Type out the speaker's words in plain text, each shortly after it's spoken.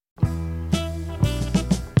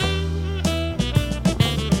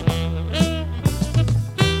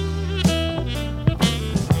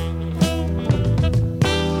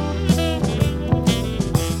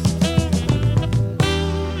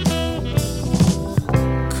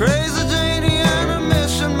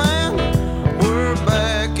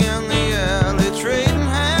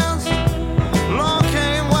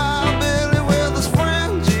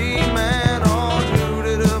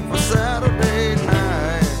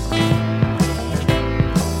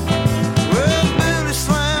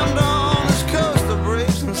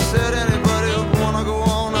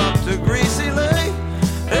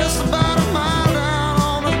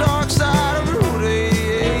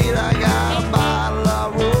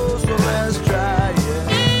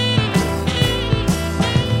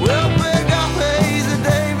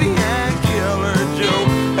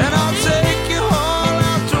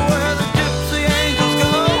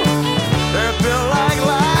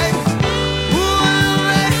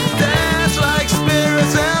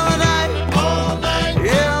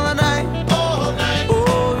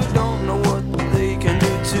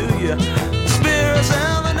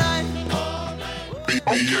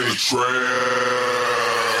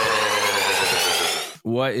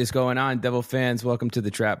What is going on, Devil fans? Welcome to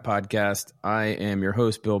the Trap Podcast. I am your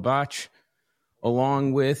host, Bill Botch,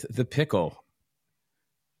 along with The Pickle.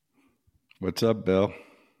 What's up, Bill?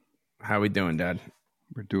 How we doing, Dad?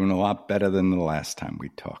 We're doing a lot better than the last time we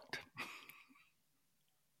talked.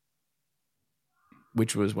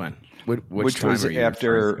 Which was when? Which time was are you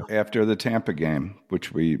after the Tampa game,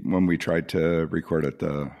 when we tried to record at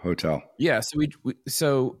the hotel. Yeah,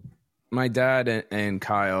 so my dad and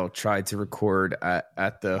Kyle tried to record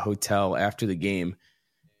at the hotel after the game,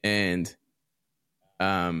 and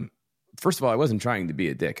first of all, I wasn't trying to be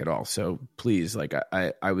a dick at all. So please, like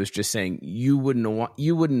I was just saying, you wouldn't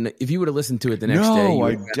if you would have listened to it the next day. No,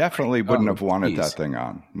 I definitely wouldn't have wanted that thing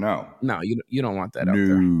on. No, you don't want that out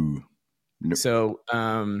there. No. So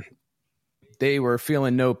they were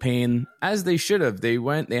feeling no pain, as they should have. They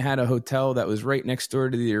had a hotel that was right next door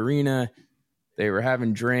to the arena. They were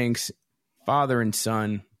having drinks, father and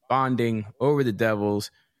son, bonding over the Devils.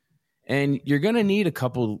 And you're going to need a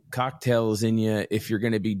couple cocktails in you if you're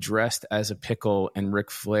going to be dressed as a pickle and Ric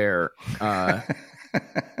Flair on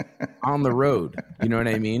the road. You know what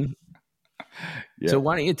I mean? Yeah. So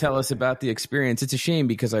why don't you tell us about the experience? It's a shame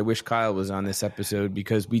because I wish Kyle was on this episode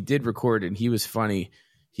because we did record it and he was funny.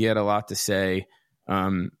 He had a lot to say.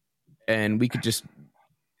 And we could just,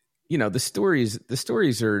 the stories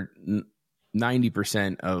are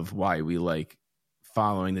 90% of why we like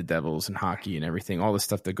following the Devils and hockey and everything, all the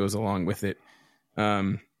stuff that goes along with it.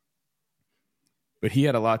 But he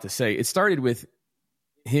had a lot to say. It started with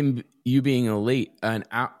you being late an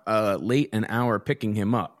hour picking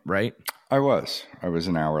him up, right? I was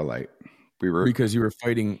an hour late. Because you were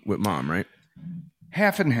fighting with Mom, right?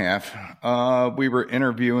 Half and half. We were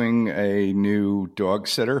interviewing a new dog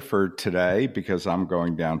sitter for today because I'm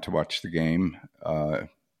going down to watch the game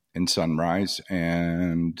in Sunrise,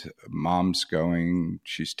 and Mom's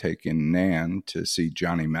she's taking Nan to see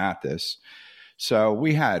Johnny Mathis. So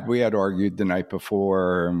we had argued the night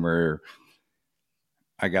before, and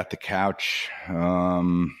I got the couch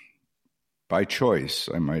by choice,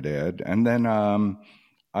 I might add. And then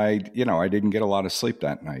I didn't get a lot of sleep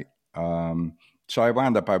that night. So I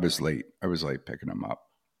wound up I was late picking him up.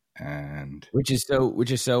 And which is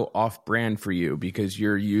so off brand for you because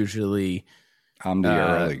you're usually I'm the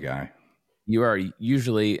early guy. You are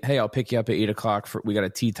usually, hey, I'll pick you up at 8:00. We got a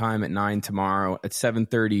tea time at 9 tomorrow. At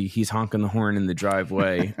 7:30, he's honking the horn in the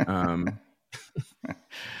driveway.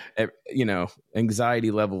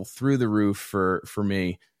 Anxiety level through the roof for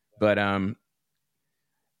me. But and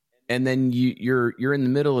then you're in the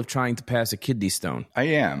middle of trying to pass a kidney stone. I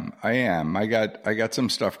am. I got some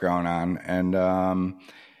stuff going on, and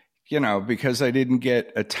because I didn't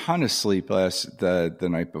get a ton of sleep the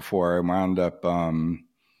night before, I wound up, I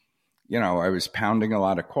was pounding a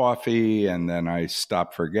lot of coffee, and then I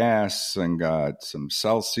stopped for gas and got some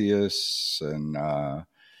Celsius, and I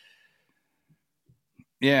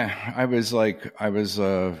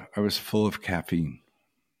was full of caffeine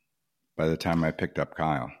by the time I picked up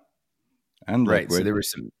Kyle. And right, liquid. So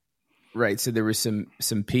there was some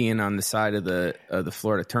peeing on the side of the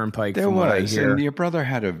Florida Turnpike. There was, and your brother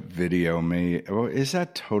had to video me. Is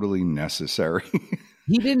that totally necessary?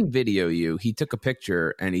 He didn't video you. He took a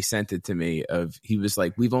picture and he sent it to me. He was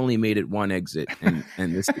like, "We've only made it one exit," and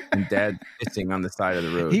Dad pissing on the side of the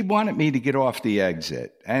road. He wanted me to get off the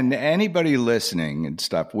exit. And anybody listening and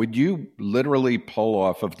stuff, would you literally pull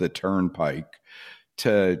off of the turnpike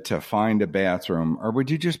to find a bathroom, or would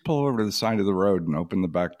you just pull over to the side of the road and open the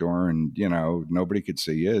back door and nobody could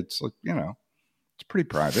see you? It's like it's pretty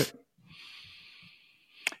private.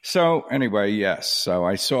 So anyway, yes. So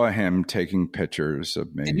I saw him taking pictures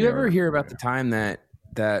of me. Did you ever hear about the time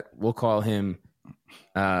that we'll call him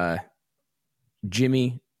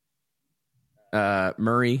Jimmy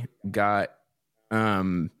Murray got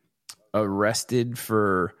arrested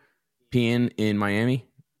for peeing in Miami?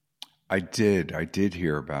 I did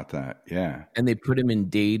hear about that. Yeah. And they put him in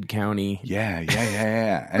Dade County.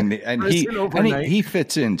 Yeah. And he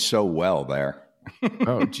fits in so well there.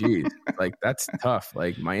 Oh, geez. Like, that's tough.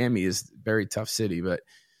 Like, Miami is a very tough city, but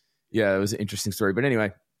yeah, it was an interesting story. But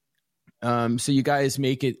anyway, so you guys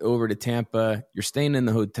make it over to Tampa. You're staying in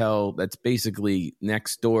the hotel that's basically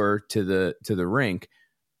next door to the rink.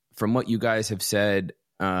 From what you guys have said,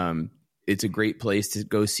 it's a great place to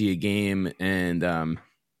go see a game, and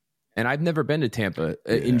I've never been to Tampa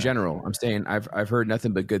in general. I'm saying I've heard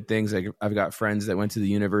nothing but good things. I've got friends that went to the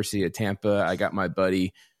University of Tampa. I got my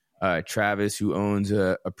buddy Travis, who owns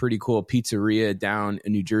a pretty cool pizzeria down, a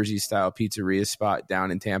New Jersey style pizzeria spot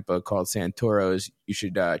down in Tampa called Santoro's. You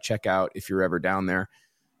should check out if you're ever down there.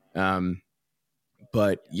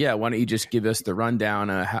 But yeah, why don't you just give us the rundown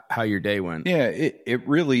of how your day went? Yeah, it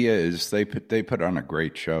really is. They put on a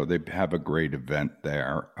great show. They have a great event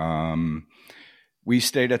there. We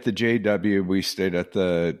stayed at the JW. We stayed at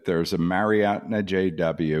there's a Marriott and a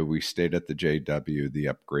JW. We stayed at the JW, the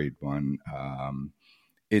upgrade one.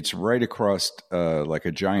 It's right across like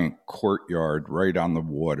a giant courtyard right on the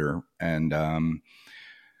water. And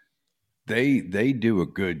they do a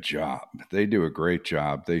good job. They do a great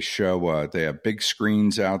job. They show they have big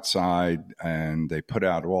screens outside, and they put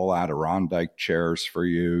out all Adirondack chairs for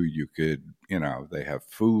you. You could, they have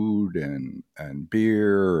food and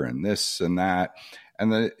beer and this and that.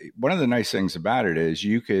 And one of the nice things about it is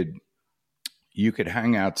you could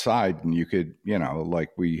hang outside, and you could,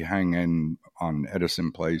 like we hang in on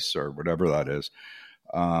Edison Place or whatever that is,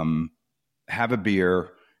 have a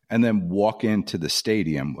beer and then walk into the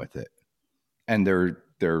stadium with it. And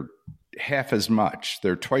they're half as much.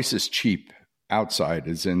 They're twice as cheap outside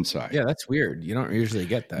as inside. Yeah, that's weird. You don't usually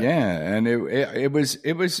get that. Yeah, and it was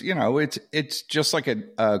it's just like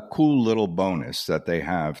a cool little bonus that they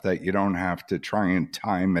have, that you don't have to try and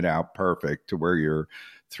time it out perfect to where you're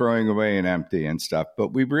throwing away an empty and stuff.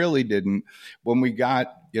 But we really didn't. When we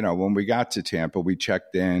got to Tampa, we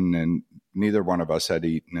checked in and neither one of us had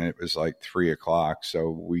eaten. It was like 3:00, so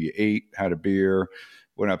we ate, had a beer,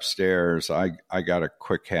 went upstairs. I got a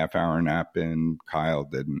quick half-hour nap in. Kyle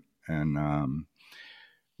didn't. And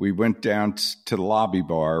we went down to the lobby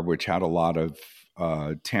bar, which had a lot of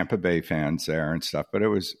Tampa Bay fans there and stuff. But it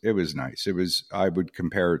was nice. I would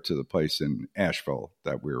compare it to the place in Asheville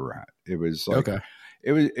that we were at. It was like, okay.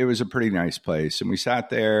 It was a pretty nice place. And we sat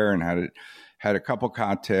there and had a couple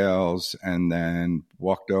cocktails, and then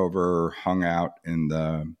walked over, hung out in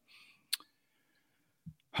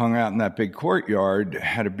that big courtyard,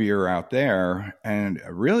 had a beer out there, and I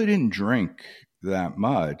really didn't drink that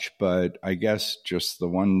much, but I guess just the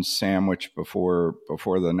one sandwich before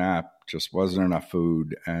the nap just wasn't enough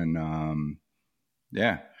food. And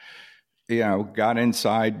got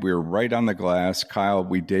inside. We were right on the glass. Kyle,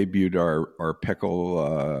 we debuted our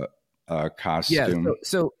pickle costume.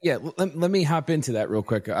 Yeah, let me hop into that real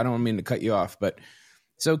quick. I don't mean to cut you off, but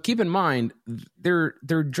so keep in mind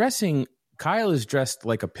they're dressing. Kyle is dressed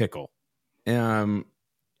like a pickle, and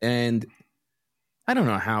I don't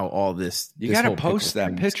know how all this. You got to post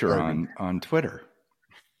that picture on Twitter.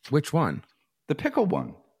 Which one? The pickle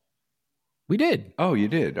one. We did. Oh, you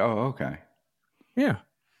did. Oh, okay. Yeah.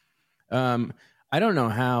 I don't know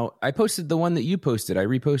how. I posted the one that you posted. I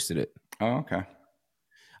reposted it. Oh, okay.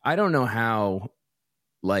 I don't know how,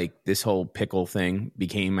 like, this whole pickle thing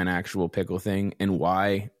became an actual pickle thing, and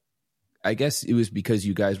why. I guess it was because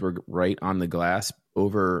you guys were right on the glass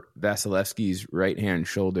over Vasilevsky's right-hand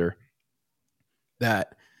shoulder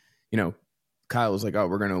that, Kyle was like,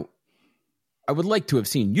 oh, I would like to have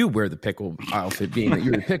seen you wear the pickle outfit, being that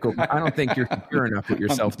you're the pickle, but I don't think you're secure enough with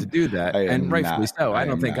yourself to do that. And rightfully so. I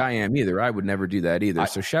don't think I am either. I would never do that either.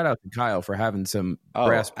 So shout out to Kyle for having some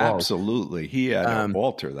brass balls. Absolutely. He had to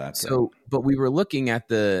alter that. So, but we were looking at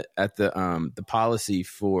the policy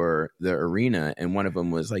for the arena, and one of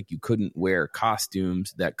them was like, you couldn't wear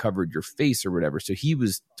costumes that covered your face or whatever. So he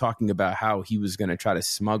was talking about how he was going to try to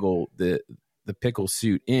smuggle the pickle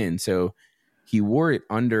suit in. So he wore it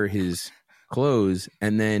under his clothes,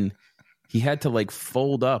 and then he had to like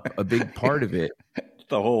fold up a big part of it,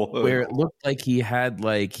 the whole hood, where it looked like he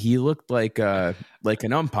looked like an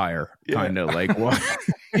umpire, kind of like what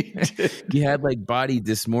he had, like body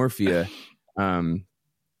dysmorphia.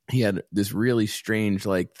 He had this really strange,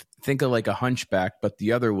 like, think of like a hunchback, but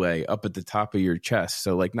the other way, up at the top of your chest,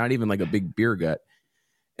 so like not even like a big beer gut.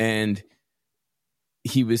 And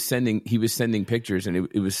he was sending pictures, and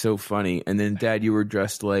it was so funny. And then, Dad, you were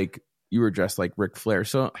dressed like Ric Flair.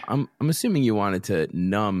 So I'm assuming you wanted to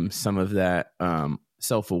numb some of that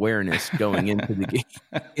self-awareness going into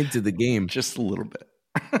the game. Just a little bit.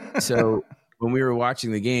 So when we were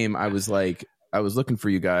watching the game, I was looking for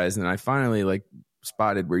you guys, and I finally like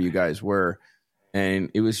spotted where you guys were. And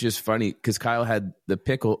it was just funny because Kyle had the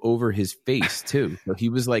pickle over his face too. So he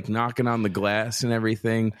was like knocking on the glass and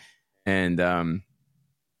everything. And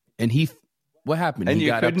he, what happened? And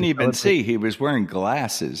you couldn't even see. He was wearing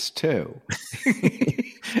glasses too.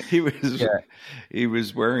 He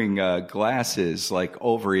was wearing glasses like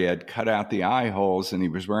over. He had cut out the eye holes, and he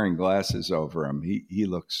was wearing glasses over them. He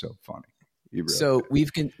looked so funny. So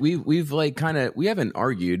we've like kind of, we haven't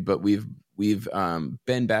argued, but we've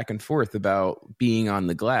been back and forth about being on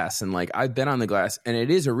the glass. And like, I've been on the glass, and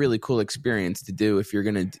it is a really cool experience to do. If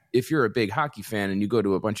you're a big hockey fan and you go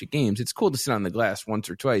to a bunch of games, it's cool to sit on the glass once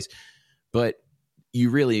or twice, but you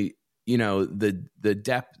really, the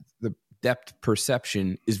depth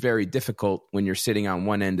perception is very difficult when you're sitting on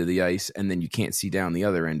one end of the ice and then you can't see down the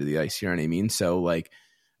other end of the ice. You know what I mean? So like,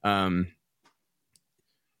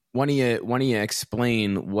 why don't you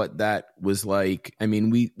explain what that was like? I mean,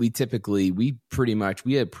 we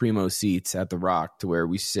had primo seats at the Rock to where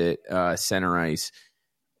we sit center ice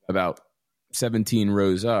about 17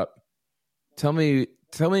 rows up. Tell me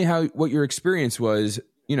what your experience was.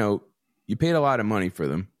 You know, you paid a lot of money for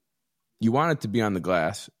them. You wanted to be on the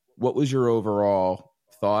glass. What was your overall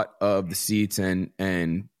thought of the seats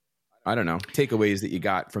and I don't know, takeaways that you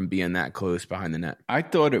got from being that close behind the net? I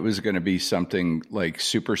thought it was going to be something like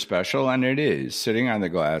super special, and it is. Sitting on the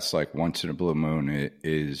glass like once in a blue moon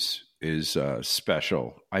is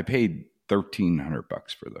special. I paid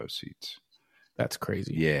 $1,300 for those seats. That's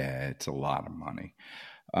crazy. Yeah, it's a lot of money.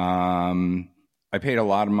 I paid a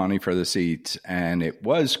lot of money for the seats, and it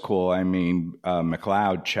was cool. I mean,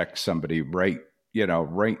 McLeod checked somebody right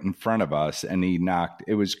in front of us, and he knocked.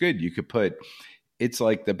 It was good. You could put. It's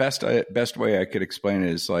like the best way I could explain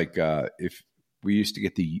it is like if we used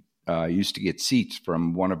to get seats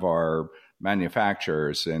from one of our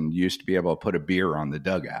manufacturers and used to be able to put a beer on the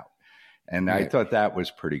dugout. And I thought that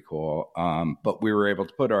was pretty cool. But we were able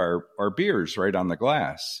to put our beers right on the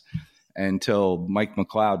glass until Mike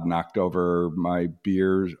McLeod knocked over my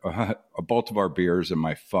beers, both of our beers and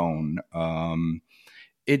my phone.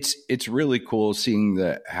 It's really cool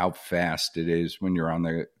seeing how fast it is when you're on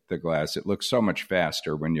the glass. It looks so much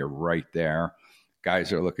faster when you're right there.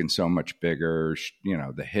 Guys are looking so much bigger. You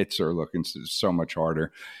know, the hits are looking so much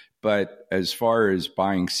harder. But as far as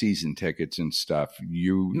buying season tickets and stuff,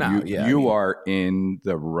 you are in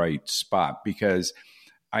the right spot, because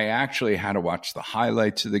I actually had to watch the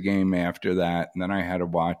highlights of the game after that. And then I had to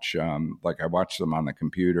watch, I watched them on the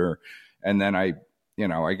computer. And then I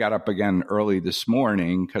got up again early this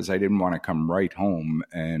morning because I didn't want to come right home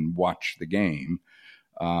and watch the game.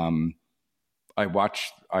 I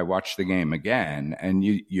watched the game again, and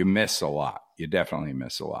you miss a lot. You definitely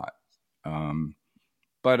miss a lot.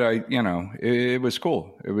 But it was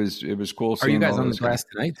cool. It was cool. Are you guys on the glass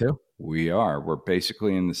tonight too? We are. We're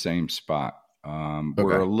basically in the same spot.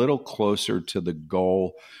 We're a little closer to the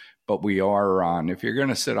goal, but we are on. If you're going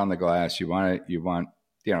to sit on the glass, you want.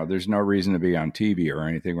 There's no reason to be on TV or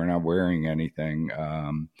anything. We're not wearing anything.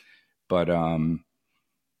 But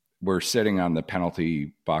we're sitting on the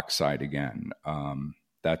penalty box side again.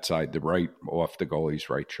 That side, the right, off the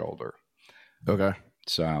goalie's right shoulder. Okay.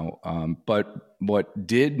 So, but what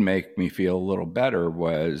did make me feel a little better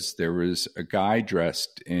was there was a guy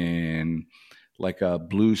dressed in like a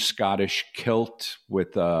blue Scottish kilt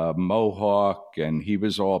with a mohawk, and he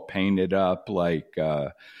was all painted up like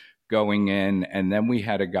going in. And then we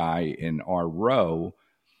had a guy in our row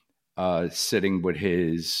sitting with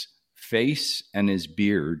his face and his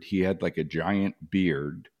beard. He had like a giant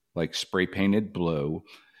beard, like spray painted blue,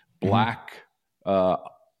 black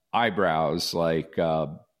eyebrows, like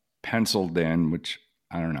penciled in, which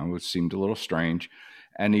I don't know, it seemed a little strange.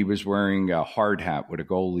 And he was wearing a hard hat with a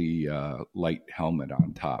goalie light helmet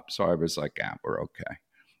on top. So I was like, we're okay.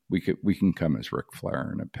 We can come as Ric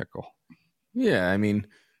Flair in a pickle. Yeah, I mean,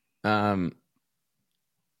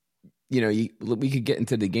 we could get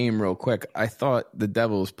into the game real quick. I thought the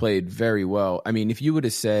Devils played very well. I mean, if you would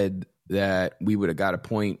have said that we would have got a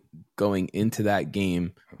point going into that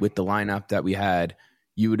game with the lineup that we had,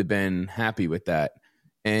 you would have been happy with that.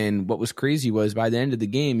 And what was crazy was by the end of the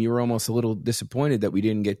game, you were almost a little disappointed that we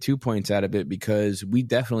didn't get 2 points out of it, because we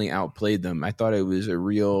definitely outplayed them. I thought it was a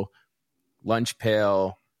real lunch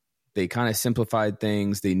pail. They kind of simplified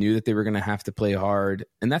things. They knew that they were going to have to play hard.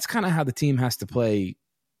 And that's kind of how the team has to play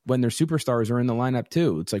when their superstars are in the lineup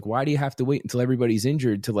too. It's like, why do you have to wait until everybody's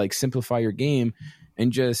injured to like simplify your game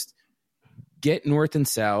and just get north and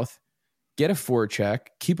south, get a forecheck,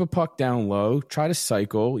 keep a puck down low, try to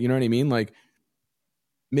cycle, you know what I mean? Like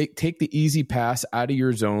take the easy pass out of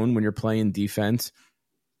your zone when you're playing defense.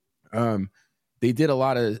 They did a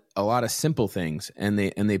lot of simple things, and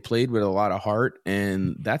they played with a lot of heart,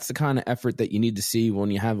 and that's the kind of effort that you need to see when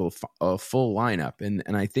you have a full lineup.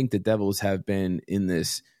 And I think the Devils have been in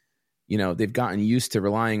this, they've gotten used to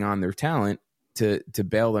relying on their talent to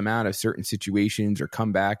bail them out of certain situations or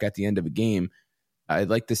come back at the end of a game. I'd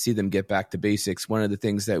like to see them get back to basics. One of the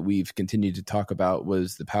things that we've continued to talk about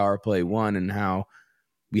was the power play one, and how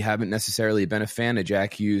we haven't necessarily been a fan of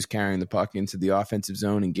Jack Hughes carrying the puck into the offensive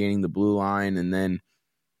zone and gaining the blue line. And then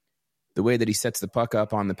the way that he sets the puck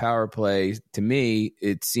up on the power play, to me,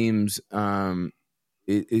 it seems very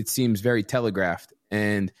telegraphed.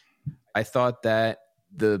 And I thought that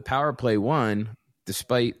the power play one,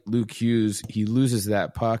 despite Luke Hughes, he loses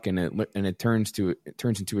that puck and it turns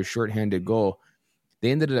into a shorthanded goal.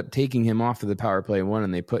 They ended up taking him off of the power play one,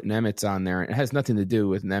 and they put Nemitz on there. It has nothing to do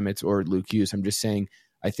with Nemitz or Luke Hughes. I'm just saying,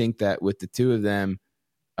 I think that with the two of them,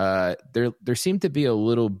 there seemed to be a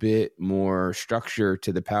little bit more structure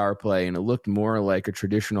to the power play, and it looked more like a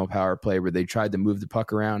traditional power play where they tried to move the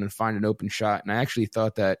puck around and find an open shot. And I actually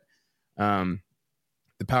thought that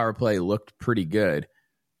the power play looked pretty good.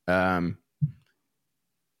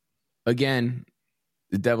 Again,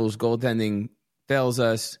 the Devils' goaltending fails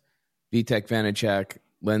us. Vitek Vanacek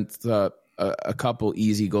lent up a couple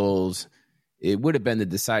easy goals. It would have been the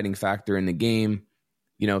deciding factor in the game.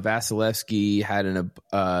 Vasilevsky had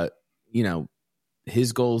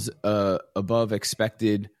his goals above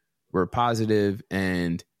expected were positive,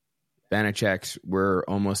 and Vanacek's were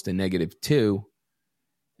almost a -2.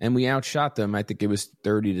 And we outshot them. I think it was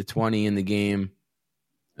 30-20 in the game.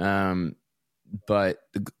 But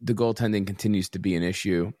the goaltending continues to be an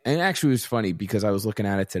issue. And it actually was funny because I was looking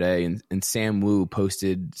at it today, and Sam Wu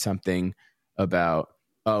posted something about,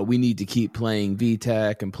 we need to keep playing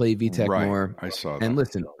VTech and play VTech more. I saw that. And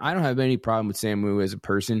listen, I don't have any problem with Sam Wu as a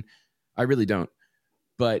person. I really don't.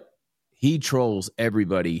 But he trolls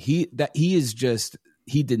everybody. He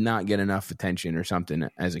did not get enough attention or something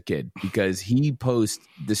as a kid, because he posts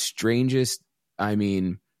the strangest,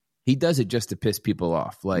 he does it just to piss people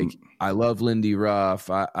off. Like, I love Lindy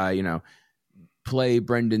Ruff. I play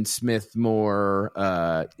Brendan Smith more.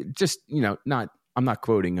 I'm not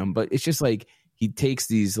quoting him, but it's just like he takes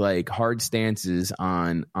these like hard stances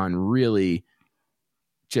on really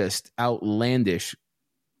just outlandish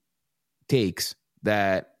takes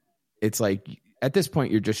that it's like, at this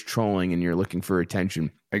point, you're just trolling and you're looking for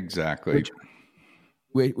attention. Exactly.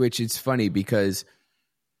 Which is funny because,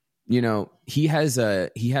 he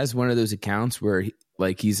has one of those accounts where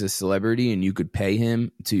he's a celebrity and you could pay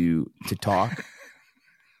him to talk,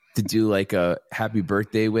 to do like a happy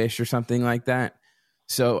birthday wish or something like that.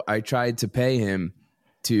 So I tried to pay him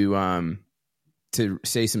to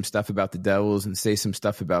say some stuff about the Devils and say some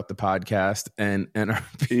stuff about the podcast, and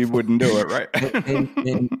he wouldn't do it, right?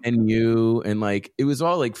 and you, and like, it was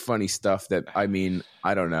all like funny stuff that, I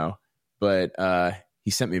don't know, but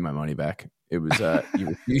he sent me my money back. It was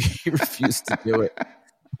he refused to do it.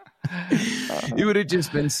 It would have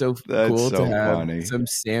just been so cool to have some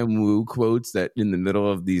Sam Wu quotes that in the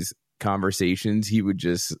middle of these conversations he would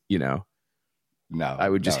just, I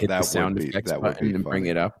would just hit the sound effects button and bring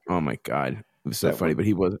it up. Oh my God. It was so funny, but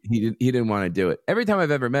he didn't want to do it. Every time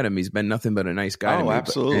I've ever met him, he's been nothing but a nice guy. Oh,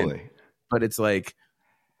 absolutely. But it's like,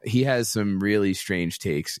 he has some really strange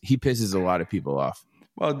takes. He pisses a lot of people off.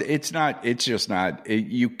 Well,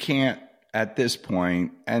 you can't at this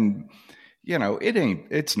point, and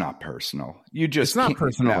it's not personal. It's not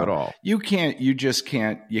personal at all. You can't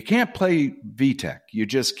play VTech. You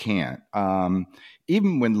just can't.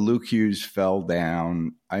 Even when Luke Hughes fell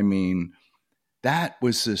down, that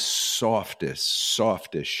was the softest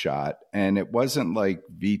shot. And it wasn't like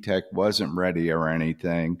VTech wasn't ready or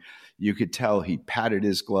anything. You could tell he patted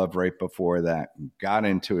his glove right before that and got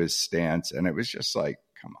into his stance. And it was just like,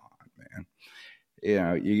 come on, man.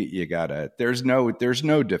 You gotta, there's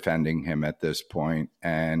no defending him at this point.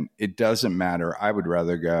 And it doesn't matter. I would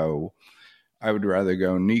rather go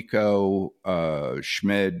Nico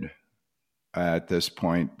Schmid at this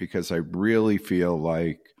point, because I really feel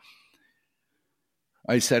like,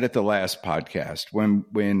 I said at the last podcast, when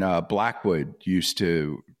Blackwood used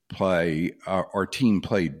to play, our team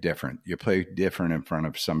played different. You play different in front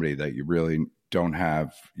of somebody that you really don't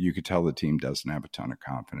have. You could tell the team doesn't have a ton of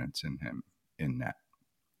confidence in him in that.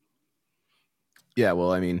 Yeah,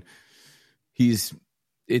 well, he's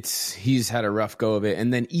had a rough go of it.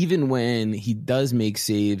 And then even when he does make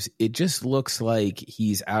saves, it just looks like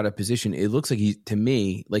he's out of position. It looks like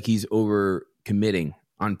he's over committing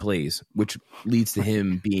on plays, which leads to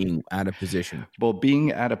him being out of position. Well,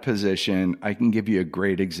 being out of position, I can give you a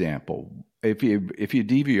great example. If you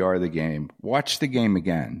DVR the game, watch the game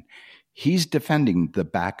again. He's defending the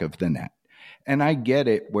back of the net. And I get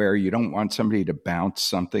it where you don't want somebody to bounce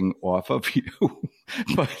something off of you,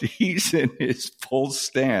 but he's in his full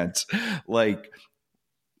stance, like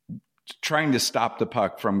trying to stop the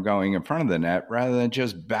puck from going in front of the net rather than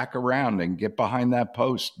just back around and get behind that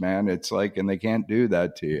post, man. It's like, and they can't do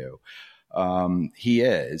that to you.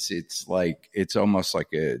 It's almost like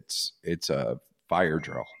it's a fire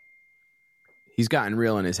drill. He's gotten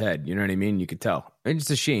real in his head. You know what I mean? You could tell. And it's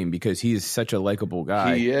a shame because he's such a likable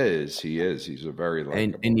guy. He is. He's a very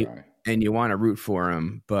likable guy. And you want to root for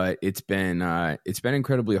him, but it's been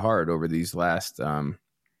incredibly hard over these this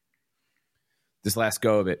last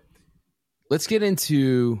go of it. let's get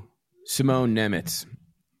into Simone Nemitz.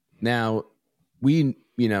 Now,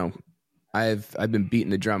 I've been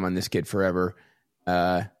beating the drum on this kid forever,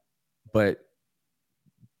 but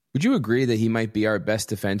would you agree that he might be our best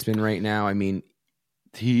defenseman right now? I mean,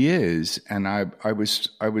 he is, and I was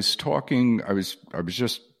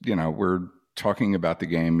just, we're talking about the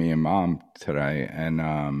game, me and Mom today, and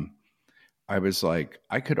I was like,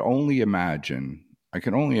 I could only imagine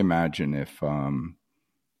if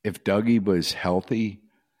Dougie was healthy,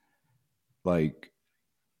 like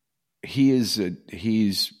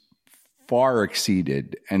he's far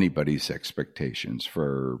exceeded anybody's expectations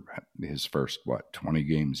for his first 20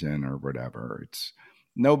 games in or whatever.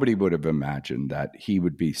 Nobody would have imagined that he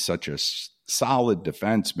would be such a solid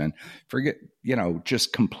defenseman. Forget,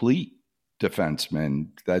 just complete defenseman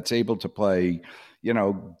that's able to play,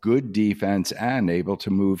 good defense and able to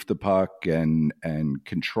move the puck and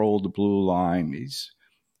control the blue line.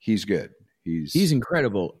 He's good. He's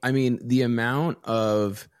incredible. I mean, the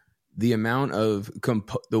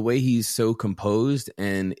way he's so composed,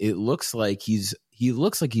 and it looks like he's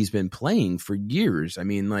been playing for years. I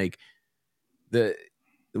mean, like the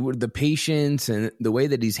patience and the way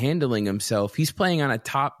that he's handling himself, he's playing on a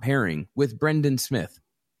top pairing with Brendan Smith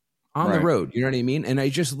on the road. You know what I mean? And I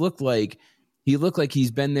just looked like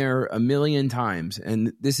he's been there a million times.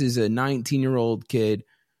 And this is a 19-year-old kid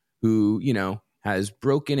who, has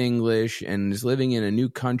broken English and is living in a new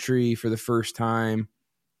country for the first time.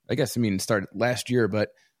 I guess, it started last year, but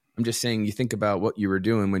I'm just saying, you think about what you were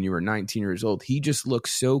doing when you were 19 years old. He just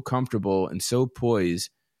looks so comfortable and so poised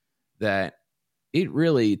that it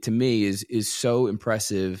really, to me, is so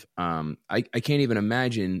impressive. I can't even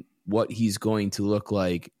imagine what he's going to look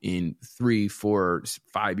like in 3, 4,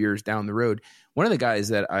 5 years down the road. One of the guys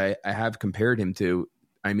that I have compared him to,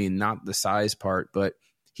 not the size part, but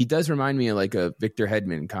he does remind me of like a Victor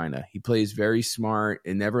Hedman kind of. He plays very smart.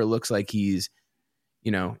 It never looks like he's,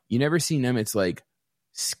 you never see Nemitz like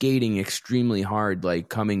skating extremely hard, like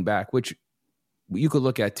coming back, which you could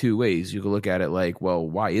look at two ways. You could look at it like, well,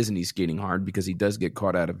 why isn't he skating hard? Because he does get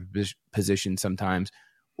caught out of position sometimes.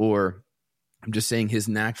 Or I'm just saying his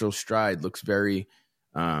natural stride looks very,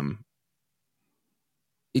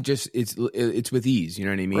 it's with ease. You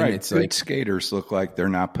know what I mean? Right. It's good like skaters look like they're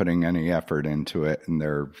not putting any effort into it. And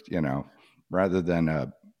they're, rather than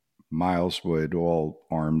a Miles Wood, all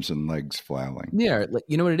arms and legs flailing. Yeah. Like,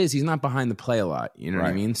 you know what it is? He's not behind the play a lot. You know what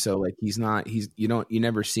I mean? So like, you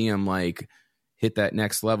never see him like hit that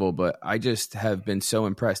next level, but I just have been so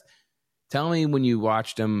impressed. Tell me when you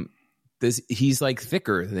watched him, he's like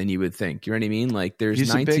thicker than you would think. You know what I mean? Like there's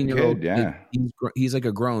 19-year-old. Yeah. He's like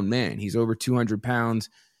a grown man. He's over 200 pounds.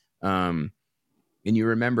 And you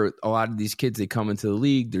remember a lot of these kids, they come into the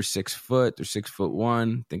league, they're 6 foot, they're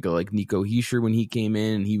 6'1". Think of like Nico Hischier when he came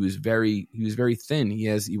in, he was very thin.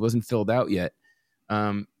 He wasn't filled out yet.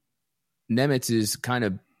 Nemitz is kind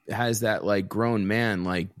of has that like grown man,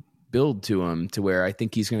 like build to him to where I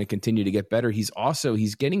think he's going to continue to get better. He's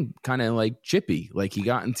getting kind of like chippy. Like he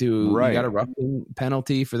got a roughing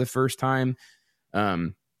penalty for the first time.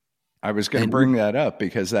 I was going to bring that up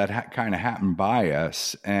because that kind of happened by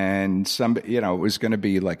us, and somebody, it was going to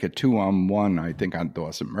be like a 2-on-1, I think on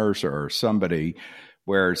Dawson Mercer or somebody,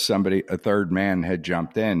 where a third man had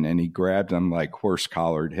jumped in and he grabbed him, like horse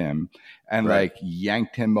collared him and like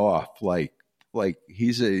yanked him off. Like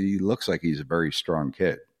he looks like he's a very strong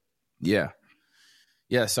kid. Yeah.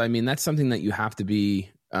 Yeah. So, that's something that you have to be,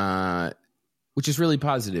 which is really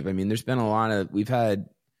positive. There's been we've had,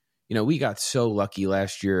 we got so lucky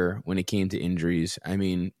last year when it came to injuries.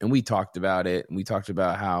 And we talked about it, and we talked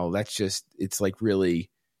about how it's like really,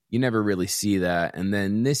 you never really see that. And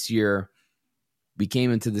then this year we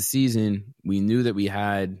came into the season, we knew that we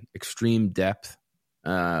had extreme depth.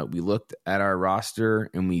 We looked at our roster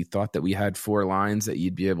and we thought that we had 4 lines that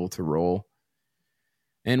you'd be able to roll.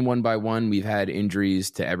 And one by one, we've had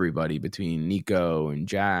injuries to everybody between Nico and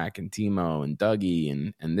Jack and Timo and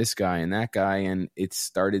Dougie and this guy and that guy. And it's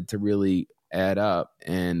started to really add up.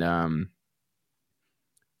 And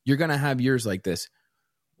you're going to have years like this.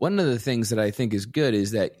 One of the things that I think is good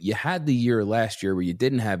is that you had the year last year where you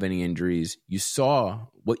didn't have any injuries. You saw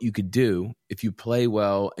what you could do if you play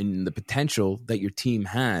well and the potential that your team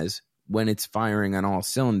has when it's firing on all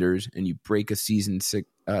cylinders and you break a single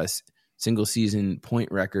season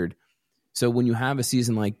point record. So when you have a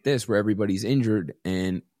season like this where everybody's injured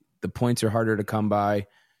and the points are harder to come by,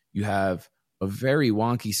 you have a very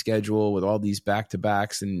wonky schedule with all these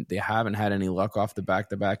back-to-backs, and they haven't had any luck off the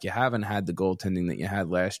back-to-back. You haven't had the goaltending that you had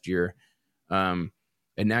last year. And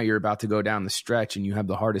now you're about to go down the stretch and you have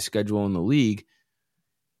the hardest schedule in the league.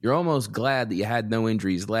 you're almost glad that you had no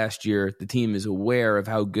injuries last year. The team is aware of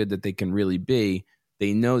how good that they can really be.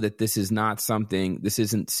 They know that this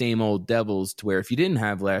isn't same old Devils, to where if you didn't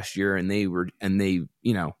have last year and they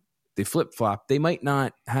flip flop, they might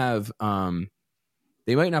not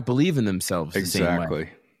believe in themselves the same way.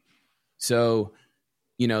 So,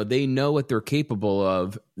 they know what they're capable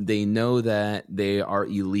of. They know that they are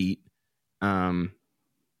elite.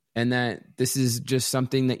 And that this is just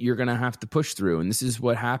something that you're going to have to push through. And this is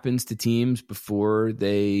what happens to teams before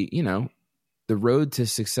they, the road to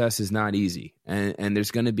success is not easy. And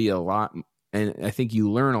there's going to be a lot. And I think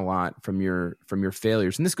you learn a lot from your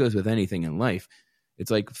failures. And this goes with anything in life.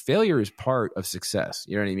 It's like failure is part of success.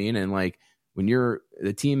 You know what I mean? And like when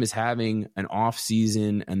the team is having an off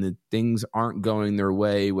season and the things aren't going their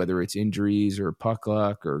way, whether it's injuries or puck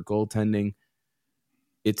luck or goaltending,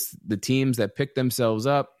 it's the teams that pick themselves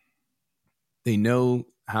up. They know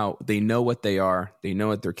what they are, they know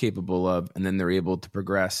what they're capable of, and then they're able to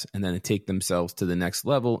progress and then take themselves to the next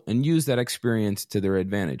level and use that experience to their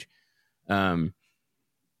advantage. We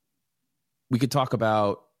could talk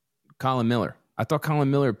about Colin Miller. I thought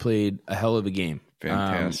Colin Miller played a hell of a game.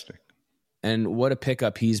 Fantastic. And what a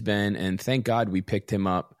pickup he's been. And thank God we picked him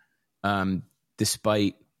up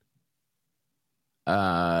despite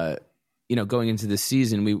going into this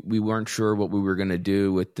season, we weren't sure what we were going to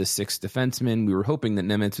do with the sixth defenseman. We were hoping that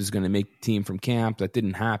Nemitz was going to make the team from camp. That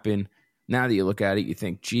didn't happen. Now that you look at it, you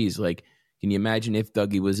think, geez, like, can you imagine if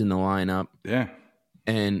Dougie was in the lineup? Yeah.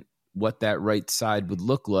 And what that right side would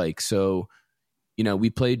look like. So, we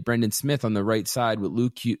played Brendan Smith on the right side with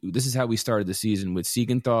Luke Hughes. This is how we started the season, with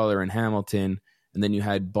Siegenthaler and Hamilton. And then you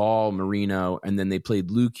had Ball, Marino, and then they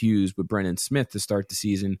played Luke Hughes with Brendan Smith to start the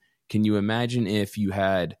season. Can you imagine if you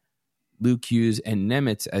had Luke Hughes and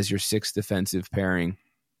Nemitz as your sixth defensive pairing,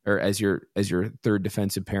 or as your third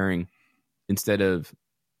defensive pairing, instead of,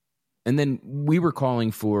 and then we were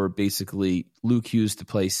calling for basically Luke Hughes to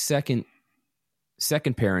play second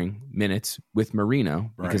pairing minutes with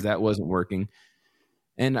Marino, because that wasn't working.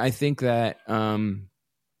 And I think that the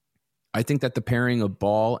pairing of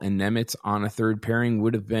Ball and Nemitz on a third pairing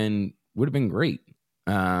would have been great.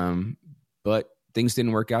 But things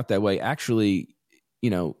didn't work out that way. Actually,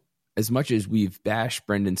 as much as we've bashed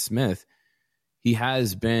Brendan Smith, he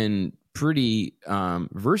has been pretty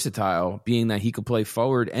versatile, being that he could play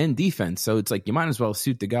forward and defense. So it's like you might as well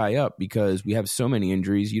suit the guy up, because we have so many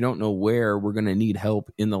injuries. You don't know where we're going to need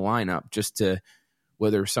help in the lineup, just to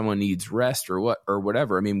whether someone needs rest or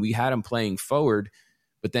whatever. I mean, we had him playing forward,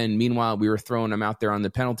 but then meanwhile we were throwing him out there on the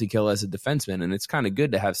penalty kill as a defenseman, and it's kind of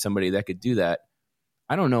good to have somebody that could do that.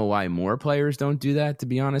 I don't know why more players don't do that, to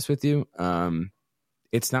be honest with you.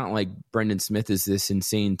 It's not like Brendan Smith is this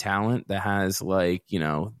insane talent that has like,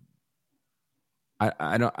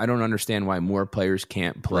 I don't understand why more players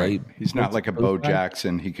can't play. Right. He's not like a Bo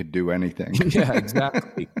Jackson. He could do anything. Yeah,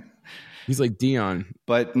 exactly. He's like Dion.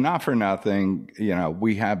 But not for nothing,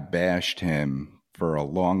 we have bashed him for a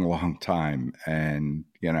long, long time. And,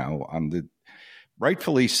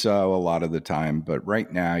 rightfully so a lot of the time. But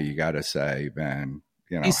right now you got to say, man,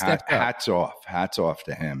 hats off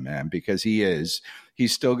to him, man, because he's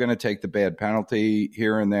still going to take the bad penalty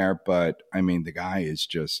here and there. But I mean, the guy is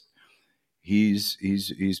just, he's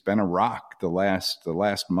been a rock the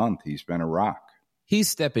last month. He's been a rock. He's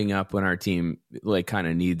stepping up when our team like kind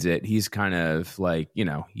of needs it. He's kind of like,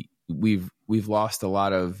 we've lost a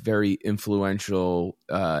lot of very influential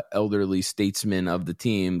elderly statesmen of the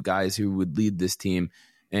team, guys who would lead this team.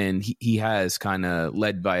 And he has kind of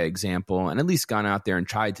led by example and at least gone out there and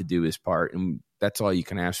tried to do his part. And that's all you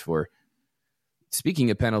can ask for. Speaking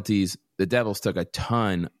of penalties, the Devils took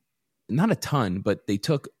not a ton, but they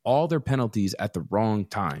took all their penalties at the wrong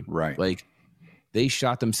time. Right. Like they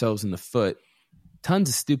shot themselves in the foot. Tons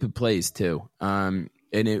of stupid plays too. And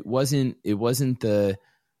it wasn't the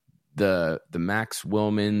Max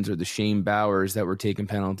Willmans or the Shane Bowers that were taking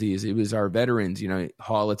penalties. It was our veterans.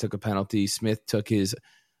 Haula took a penalty. Smith took his,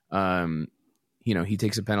 he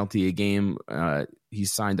takes a penalty a game.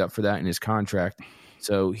 He's signed up for that in his contract.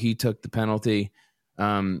 So he took the penalty.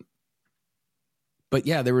 But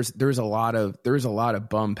yeah, there was a lot of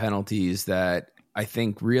bum penalties that I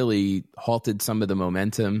think really halted some of the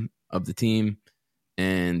momentum of the team.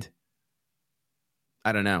 And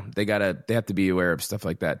I don't know. They have to be aware of stuff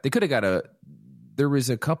like that. They could have there was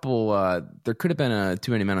a couple, there could have been a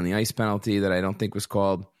too many men on the ice penalty that I don't think was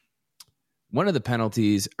called. One of the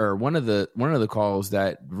penalties, or one of the calls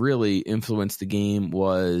that really influenced the game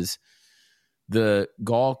was the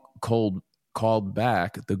goal called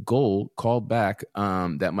back that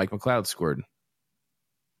Mike McLeod scored.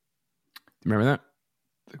 Remember that?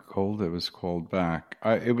 The goal that was called back.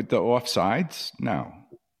 It was the offsides? No.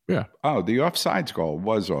 Yeah. Oh, the offsides goal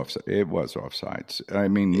was offside. It was offsides. I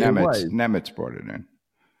mean, Nemitz brought it in.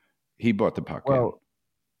 He brought the puck in.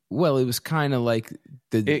 Well, it was kind of like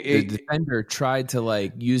the defender tried to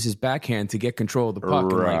like use his backhand to get control of the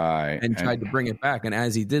puck and tried to bring it back. And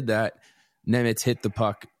as he did that, Nemitz hit the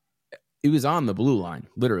puck. It was on the blue line,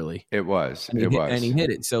 literally. It was. And he hit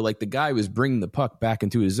it. So like the guy was bringing the puck back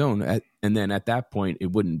into his zone. And then at that point,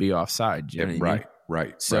 it wouldn't be offside. You know what I mean?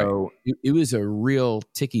 Right. So it was a real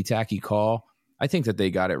ticky-tacky call. I think that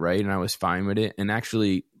they got it right, and I was fine with it. And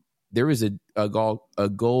actually, there was a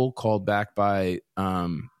goal called back by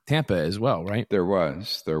Tampa as well, right? There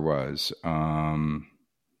was. They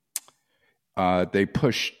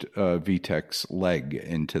pushed Vitek's leg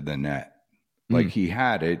into the net. Like he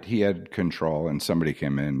had control, and somebody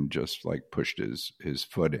came in and just like pushed his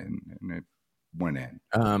foot in, and it went in.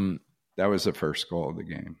 That was the first goal of the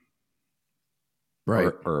game.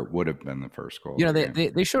 Right, or it would have been the first goal. You know,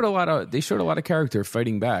 they showed a lot of character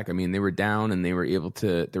fighting back. I mean, they were down and they were able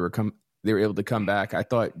to come back. I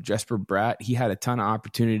thought Jesper Bratt, he had a ton of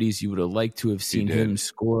opportunities. You would have liked to have seen him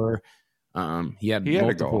score. He had multiple.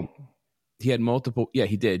 A goal. He had multiple. Yeah,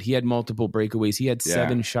 he did. He had multiple breakaways. He had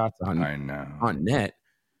 7 shots on net.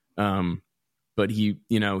 But he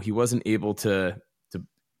wasn't able to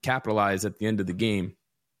capitalize at the end of the game.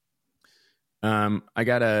 I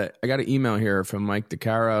got an email here from Mike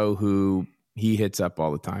DeCaro, who he hits up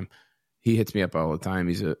all the time. He hits me up all the time.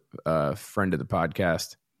 He's a friend of the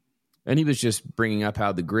podcast, and he was just bringing up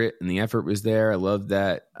how the grit and the effort was there. I love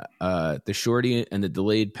that the shorty and the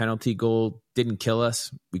delayed penalty goal didn't kill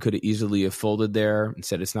us. We could have easily have folded there and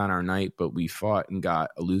said it's not our night, but we fought and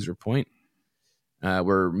got a loser point.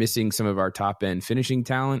 We're missing some of our top end finishing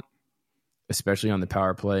talent, especially on the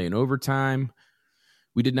power play and overtime.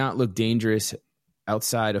 We did not look dangerous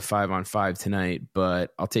outside of 5-on-5 tonight,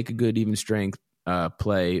 but I'll take a good even strength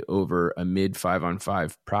play over a mid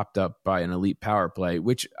 5-on-5 propped up by an elite power play,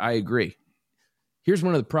 which I agree. Here's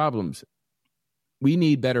one of the problems. We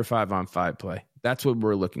need better 5-on-5 play. That's what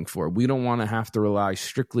we're looking for. We don't want to have to rely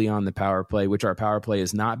strictly on the power play, which our power play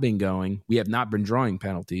has not been going. We have not been drawing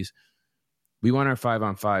penalties. We want our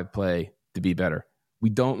 5-on-5 play to be better. We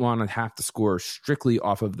don't want to have to score strictly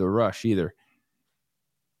off of the rush either.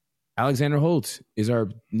 Alexander Holtz is our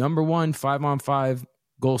number 1 5-on-5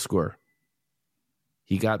 goal scorer.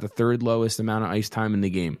 He got the 3rd lowest amount of ice time in the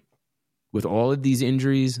game. With all of these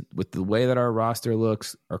injuries, with the way that our roster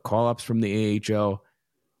looks, our call-ups from the AHL,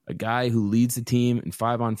 a guy who leads the team in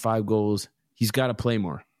 5-on-5 goals, he's got to play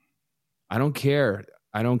more. I don't care.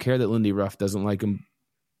 I don't care that Lindy Ruff doesn't like him.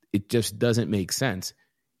 It just doesn't make sense.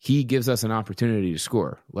 He gives us an opportunity to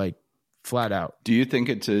score, like flat out. Do you think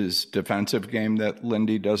it's his defensive game that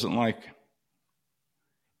Lindy doesn't like?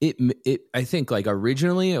 I think like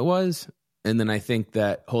originally it was, and then I think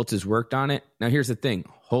that Holtz has worked on it. Now here's the thing: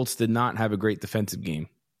 Holtz did not have a great defensive game.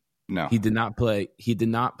 No, he did not play. He did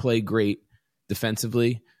not play great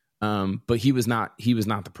defensively. But he was not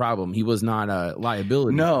the problem. He was not a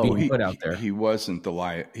liability. No, being put out there. He wasn't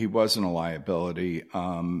he wasn't a liability.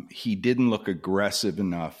 He didn't look aggressive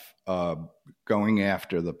enough going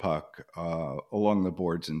after the puck along the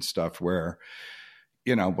boards and stuff. Where,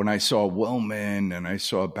 you know, when I saw Willman and I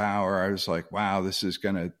saw Bauer, I was like, wow, this is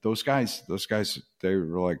gonna. Those guys, they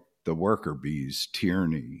were like the worker bees.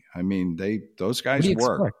 Tierney. I mean, those guys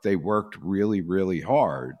worked. They worked really, really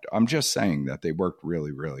hard. I'm just saying that they worked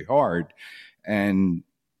really, really hard, and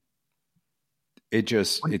it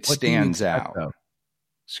stands out. Though?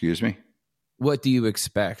 Excuse me. What do you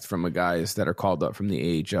expect from a guys that are called up from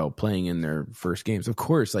the AHL playing in their first games? Of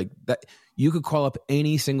course, like that, you could call up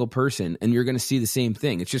any single person and you're going to see the same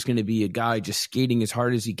thing. It's just going to be a guy just skating as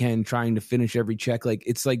hard as he can, trying to finish every check. Like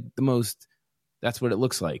it's like the most. That's what it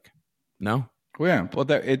looks like. No? Well, yeah. Well,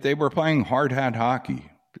 they were playing hard hat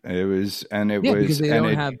hockey. Because they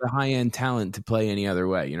don't have the high end talent to play any other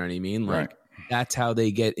way. You know what I mean? Like right. That's how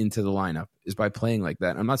they get into the lineup is by playing like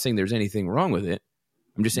that. I'm not saying there's anything wrong with it.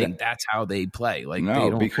 I'm just saying that's how they play. Like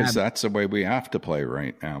no, because that's the way we have to play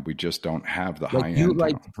right now. We just don't have the high end. You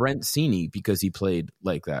like Brent Seney because he played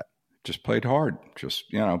like that. Just played hard.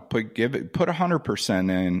 Just put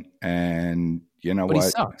 100% in, and you know but what?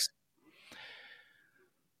 He sucks.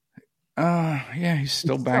 Yeah, he's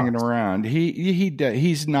still banging around. He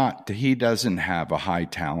doesn't have a high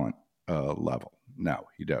talent level. No,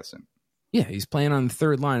 he doesn't. Yeah, he's playing on the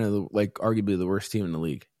 3rd line of arguably the worst team in the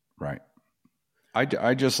league. Right.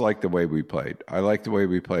 I just like the way we played. I like the way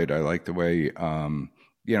we played. I like the way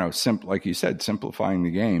like you said, simplifying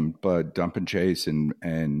the game, but dump and chase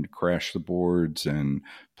and crash the boards and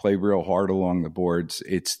play real hard along the boards.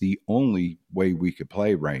 It's the only way we could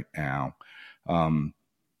play right now.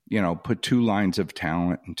 Put 2 lines of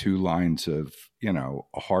talent and 2 lines of,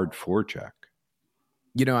 a hard forecheck.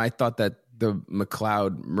 I thought that the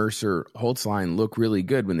McLeod, Mercer, Holtz line looked really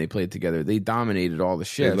good when they played together. They dominated all the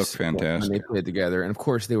shifts. They looked fantastic when they played together. And of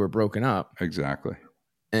course they were broken up. Exactly.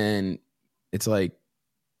 And it's like,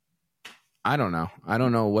 I don't know. I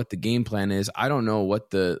don't know what the game plan is. I don't know what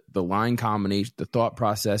the line combination, the thought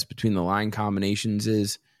process between the line combinations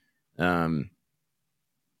is. It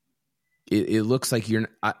looks like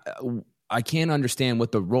I can't understand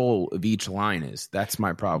what the role of each line is. That's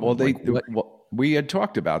my problem. Well, we had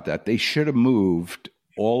talked about that. They should have moved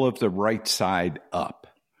all of the right side up.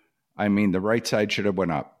 I mean, the right side should have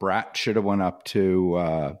went up. Bratt should have went up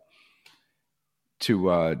to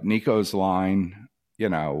Nico's line,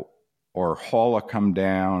 or Halla come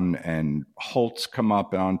down and Holtz come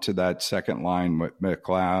up onto that second line with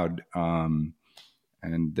McLeod. And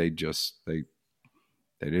they didn't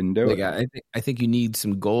do it. I think you need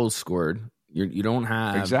some goals scored. You don't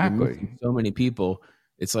have exactly so many people.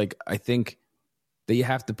 It's like, I think that you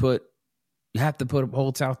have to put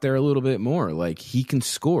Holtz out there a little bit more. Like, he can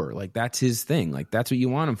score. Like, that's his thing. Like, that's what you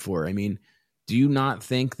want him for. I mean, do you not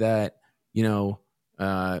think that, you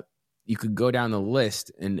could go down the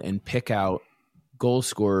list and pick out goal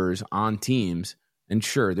scorers on teams? And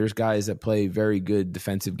sure, there's guys that play very good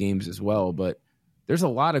defensive games as well, but there's a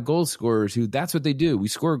lot of goal scorers who that's what they do. We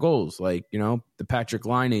score goals, like, the Patrick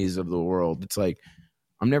Laine's of the world. It's like,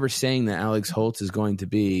 I'm never saying that Alex Holtz is going to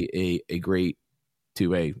be a great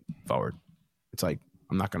 2A forward. It's like,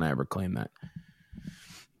 I'm not going to ever claim that.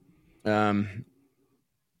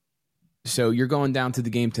 So you're going down to the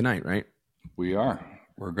game tonight, right? We are.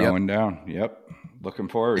 We're going down. Yep. Looking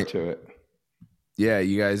forward to it. Yeah,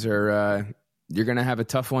 you guys are you're going to have a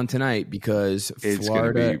tough one tonight because it's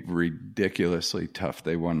Florida, going to be ridiculously tough.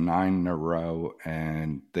 They won 9 in a row,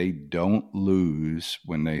 and they don't lose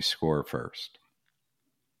when they score first.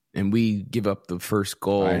 And we give up the first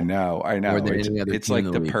goal. I know. It's like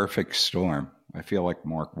the league. Perfect storm. I feel like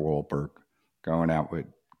Mark Wahlberg going out with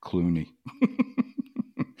Clooney.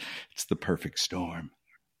 It's the perfect storm.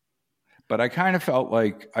 But I kind of felt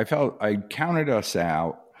like I counted us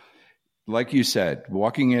out. Like you said,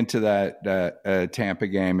 walking into that Tampa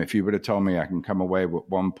game, if you would have told me I can come away with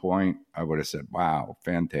 1 point, I would have said, wow,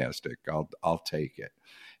 fantastic. I'll take it.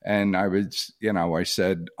 And I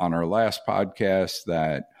said on our last podcast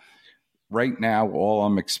that right now, all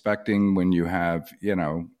I'm expecting when you have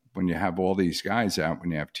all these guys out,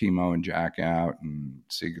 when you have Timo and Jack out and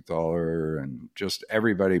Siegenthaler and just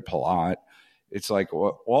everybody Palat, it's like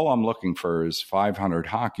all I'm looking for is 500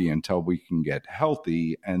 hockey until we can get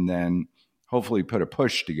healthy and then hopefully put a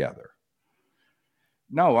push together.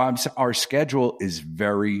 No, our schedule is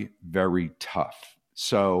very, very tough.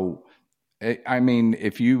 So, I mean,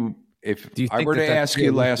 if I were to ask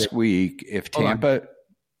you last week, if Tampa...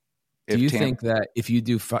 Do you think that if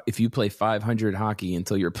you play 500 hockey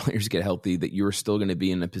until your players get healthy, that you're still going to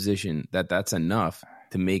be in a position that's enough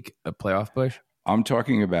to make a playoff push? I'm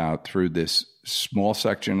talking about through this small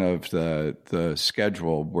section of the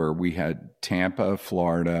schedule where we had Tampa,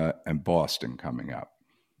 Florida, and Boston coming up,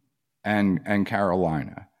 and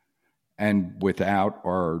Carolina, and without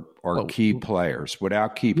our key players,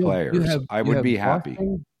 I would be happy.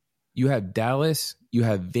 You have Dallas, you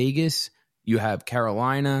have Vegas, you have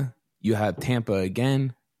Carolina, you have Tampa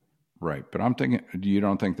again. Right, but I'm thinking, you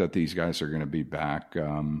don't think that these guys are going to be back?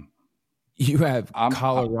 You have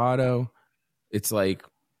Colorado. It's like,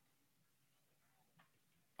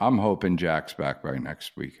 I'm hoping Jack's back by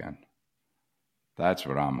next weekend. That's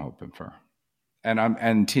what I'm hoping for.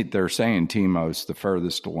 And they're saying Timo's the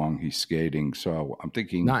furthest along he's skating, so I'm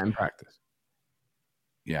thinking not in practice.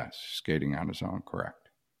 Yes, skating on his own, correct.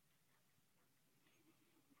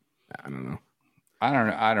 I don't know.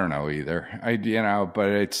 I don't know either. But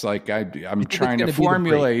it's like I'm trying to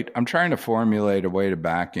formulate a way to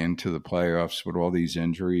back into the playoffs with all these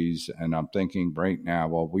injuries, and I'm thinking right now,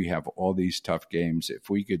 well, we have all these tough games.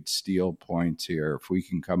 If we could steal points here, if we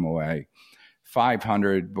can come away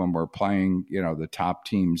 500 when we're playing, the top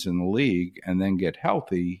teams in the league, and then get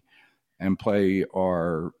healthy and play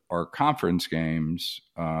our conference games.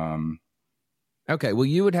 Okay, well,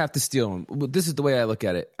 you would have to steal them. Well, this is the way I look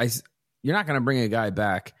at it. You're not going to bring a guy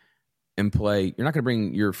back and play. You're not going to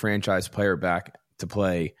bring your franchise player back to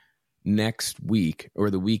play next week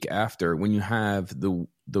or the week after when you have the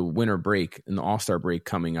winter break and the All-Star break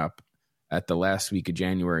coming up at the last week of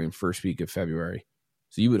January and first week of February.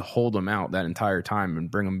 So you would hold them out that entire time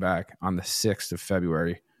and bring them back on the 6th of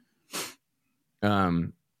February.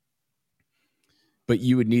 But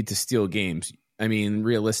you would need to steal games. I mean,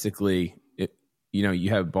 realistically, you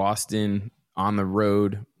have Boston on the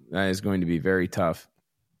road. That is going to be very tough.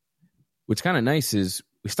 What's kind of nice is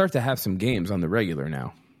we start to have some games on the regular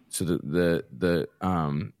now. So the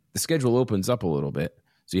schedule opens up a little bit.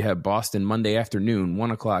 So you have Boston Monday afternoon,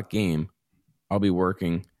 1:00 game. I'll be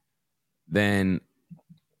working. Then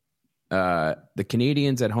the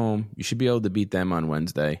Canadians at home, you should be able to beat them on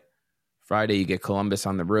Wednesday. Friday, you get Columbus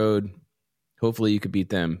on the road. Hopefully you could beat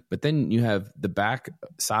them. But then you have the back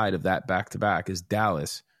side of that back-to-back is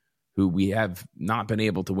Dallas, who we have not been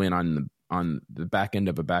able to win on the back end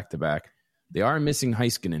of a back-to-back. They are missing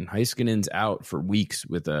Heiskanen. Heiskanen's out for weeks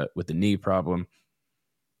with a knee problem.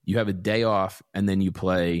 You have a day off, and then you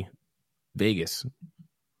play Vegas.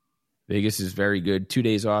 Vegas is very good. 2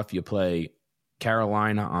 days off, you play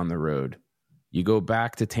Carolina on the road. You go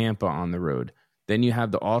back to Tampa on the road. Then you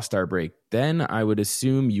have the All-Star break. Then I would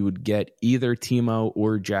assume you would get either Timo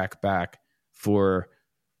or Jack back for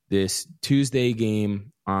this Tuesday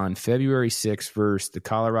game on February 6th versus the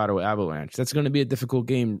Colorado Avalanche. That's going to be a difficult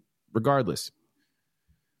game regardless.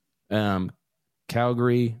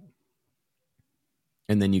 Calgary,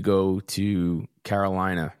 and then you go to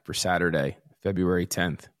Carolina for Saturday, February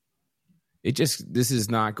 10th. This is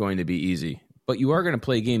not going to be easy, but you are going to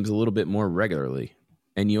play games a little bit more regularly,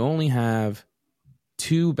 and you only have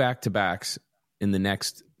 2 back-to-backs in the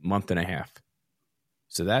next month and a half.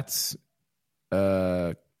 So that's,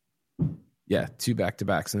 2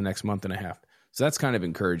 back-to-backs in the next month and a half. So that's kind of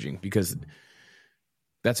encouraging because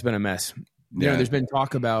that's been a mess. Yeah. There's been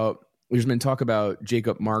talk about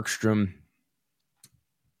Jacob Markstrom.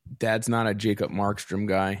 Dad's not a Jacob Markstrom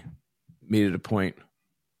guy. Made it a point.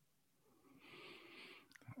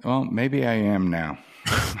 Well, maybe I am now.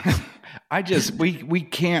 We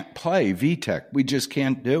can't play VTech. We just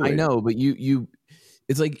can't do it. I know, but you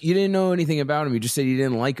it's like you didn't know anything about him. You just said you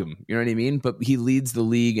didn't like him. You know what I mean? But he leads the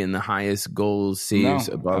league in the highest goals, saves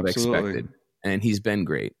above expected. And he's been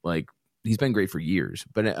great. Like he's been great for years.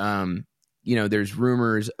 But there's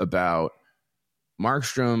rumors about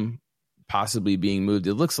Markstrom possibly being moved.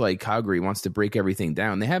 It looks like Calgary wants to break everything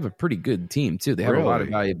down. They have a pretty good team too. They have a lot of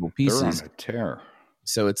valuable pieces. They're on a tear.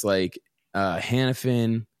 So it's like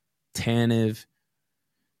Hanifin, Tanev.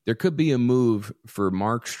 There could be a move for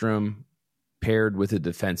Markstrom paired with a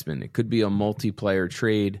defenseman. It could be a multiplayer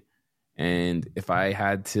trade. And if I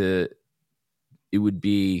had to, it would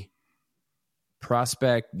be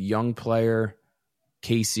prospect, young player,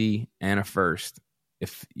 Casey, and a first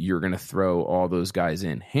if you're going to throw all those guys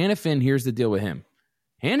in. Hanifin, here's the deal with him.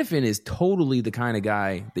 Hanifin is totally the kind of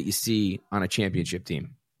guy that you see on a championship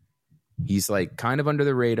team. He's like kind of under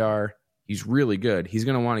the radar. He's really good. He's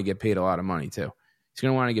going to want to get paid a lot of money too. He's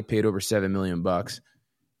going to want to get paid over $7 million,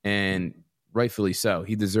 and rightfully so.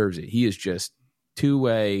 He deserves it. He is just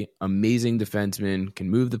two-way, amazing defenseman, can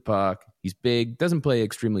move the puck. He's big, doesn't play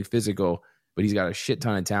extremely physical, but he's got a shit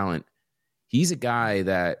ton of talent. He's a guy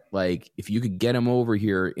that, like, if you could get him over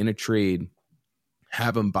here in a trade,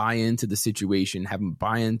 have him buy into the situation, have him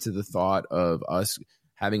buy into the thought of us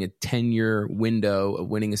having a 10-year window of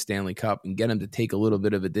winning a Stanley Cup and get him to take a little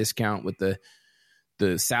bit of a discount with the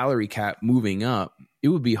salary cap moving up, it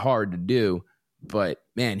would be hard to do. But,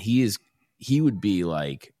 man, he would be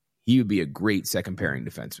a great second pairing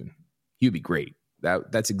defenseman. He would be great.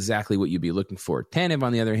 That's exactly what you'd be looking for. Tanev,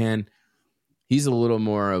 on the other hand, he's a little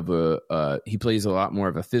more of he plays a lot more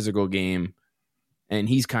of a physical game, and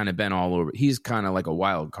he's kind of been all over. He's kind of like a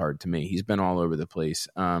wild card to me. He's been all over the place.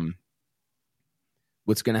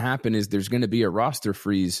 What's going to happen is there's going to be a roster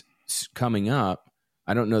freeze coming up.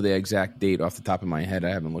 I don't know the exact date off the top of my head. I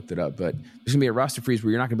haven't looked it up, but there's going to be a roster freeze where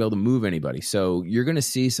you're not going to be able to move anybody. So you're going to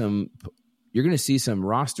see some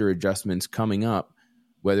roster adjustments coming up,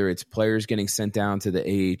 whether it's players getting sent down to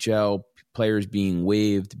the AHL, players being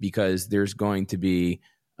waived, because there's going to be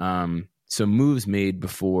some moves made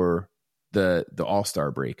before the All-Star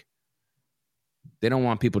break. They don't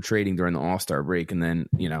want people trading during the All-Star break and then,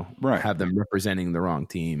 have them representing the wrong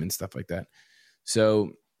team and stuff like that.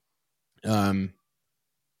 So I'm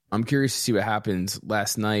curious to see what happens.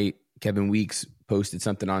 Last night, Kevin Weeks posted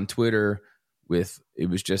something on Twitter it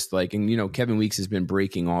was just like, and Kevin Weeks has been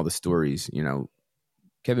breaking all the stories.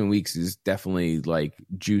 Kevin Weeks is definitely like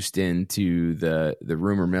juiced into the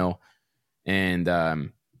rumor mill, and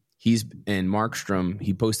Markstrom.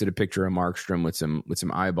 He posted a picture of Markstrom with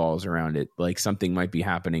some eyeballs around it, like something might be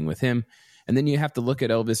happening with him. And then you have to look at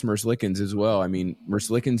Elvis Merzlikins as well. I mean,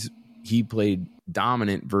 Merzlikins, he played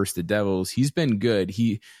dominant versus the Devils. He's been good.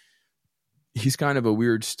 he's kind of a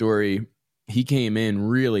weird story. He came in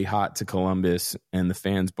really hot to Columbus, and the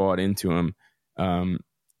fans bought into him.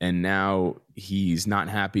 And now he's not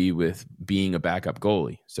happy with being a backup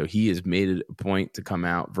goalie. So he has made it a point to come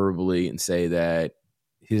out verbally and say that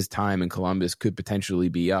his time in Columbus could potentially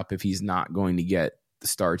be up if he's not going to get the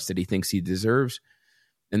starts that he thinks he deserves.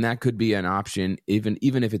 And that could be an option, even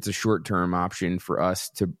if it's a short-term option for us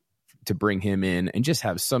to bring him in and just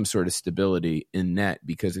have some sort of stability in net,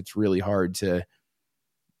 because it's really hard to,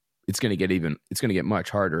 it's going to get much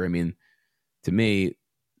harder. I mean, to me,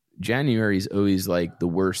 January is always like the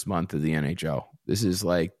worst month of the NHL. This is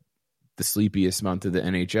like the sleepiest month of the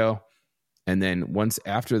NHL. And then once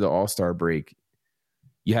after the All-Star break,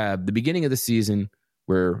 you have the beginning of the season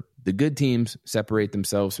where the good teams separate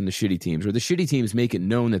themselves from the shitty teams, or the shitty teams make it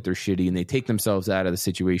known that they're shitty and they take themselves out of the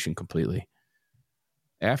situation completely.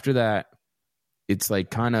 After that, it's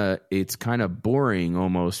kind of boring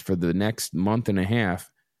almost for the next month and a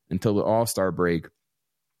half until the All-Star break.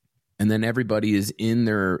 And then everybody is in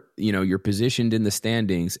their, you're positioned in the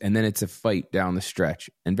standings, and then it's a fight down the stretch.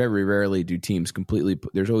 And very rarely do teams completely,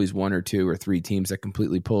 there's always one or two or three teams that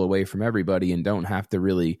completely pull away from everybody and don't have to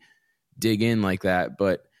really dig in like that.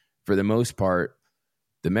 But for the most part,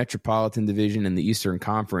 the Metropolitan Division and the Eastern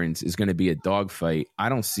Conference is going to be a dogfight. I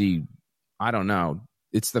don't know.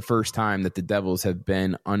 It's the first time that the Devils have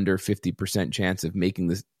been under 50% chance of making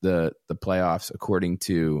the playoffs, according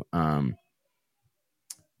to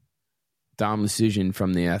Dom Lucian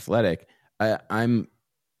from The Athletic. I'm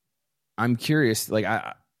curious. Like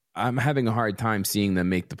I'm having a hard time seeing them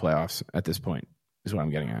make the playoffs at this point, is what I'm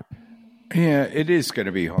getting at. Yeah, it is going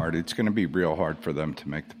to be hard. It's going to be real hard for them to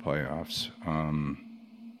make the playoffs.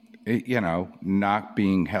 Not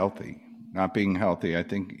being healthy. I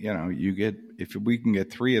think, if we can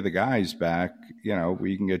get three of the guys back,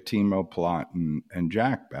 we can get Timo, Plot, and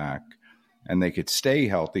Jack back, and they could stay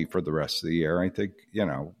healthy for the rest of the year. I think,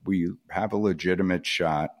 we have a legitimate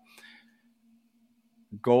shot.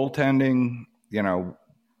 Goaltending,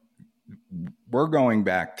 we're going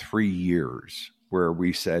back 3 years where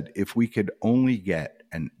we said if we could only get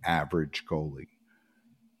an average goalie.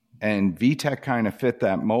 And Vitek kind of fit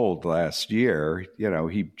that mold last year.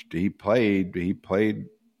 He played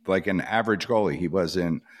like an average goalie. He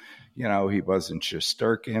wasn't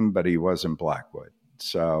Shesterkin, but he wasn't Blackwood.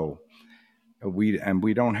 So we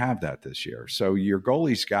don't have that this year. So your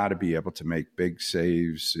goalie's got to be able to make big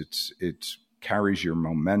saves. It's carries your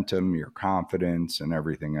momentum, your confidence, and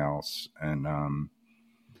everything else. And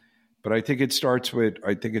but I think it starts with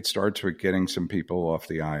getting some people off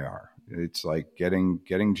the IR. It's like getting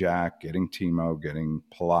Jack, getting Timo, getting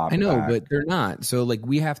Palat. I know, back. But they're not. So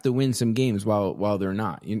we have to win some games while they're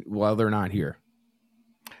not here.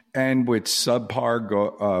 And with a subpar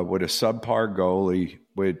goalie,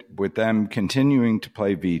 with them continuing to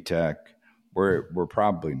play VTech, we're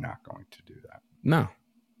probably not going to do that. No.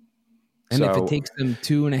 And if it takes them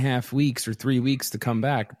 2.5 weeks or 3 weeks to come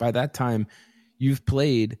back, by that time you've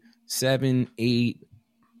played 8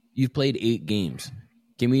 games.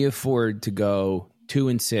 Can we afford to go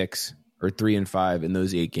 2-6 or 3-5 in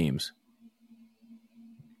those 8 games?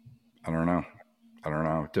 I don't know.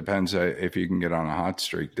 It depends if you can get on a hot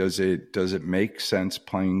streak. Does it make sense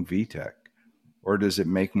playing VTech, or does it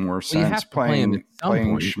make more sense playing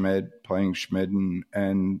Schmid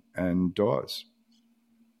and Dawes?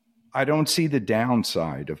 I don't see the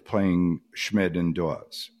downside of playing Schmid and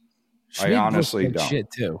Dawes. I honestly don't.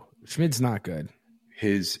 Shit too. Schmid's not good.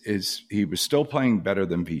 He was still playing better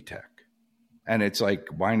than VTech. And it's like,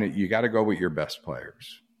 why not? You got to go with your best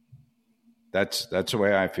players. That's the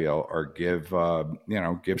way I feel. Or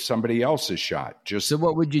give somebody else a shot. So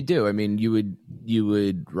what would you do? I mean, you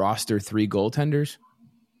would roster 3 goaltenders?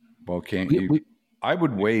 Well, I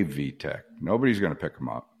would waive VTech. Nobody's going to pick him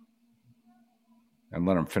up and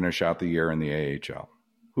let him finish out the year in the AHL.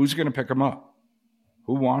 Who's going to pick him up?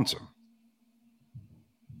 Who wants him?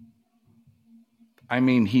 I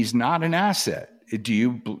mean, he's not an asset. Do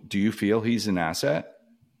you feel he's an asset?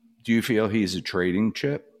 Do you feel he's a trading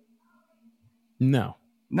chip? No.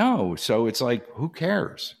 So it's like, who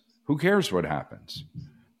cares? Who cares what happens?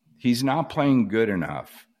 He's not playing good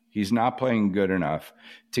enough. He's not playing good enough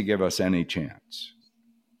to give us any chance.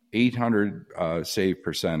 800 save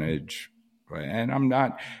percentage. And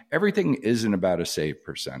everything isn't about a save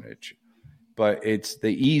percentage. But it's the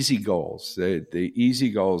easy goals, the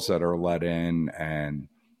easy goals that are let in, and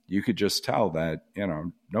you could just tell that,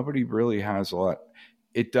 nobody really has a lot.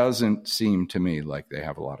 It doesn't seem to me like they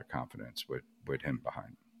have a lot of confidence with him behind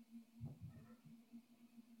them.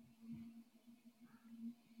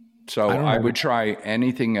 So I would try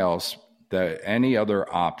anything else, any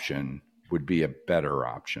other option would be a better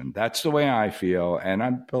option. That's the way I feel.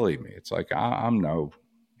 And believe me, it's like I'm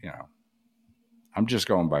just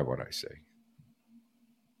going by what I see.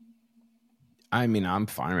 I mean, I'm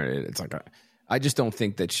fine with it. It's like I just don't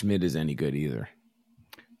think that Schmidt is any good either.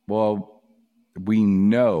 Well, we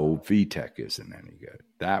know Vitek isn't any good.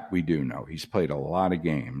 That we do know. He's played a lot of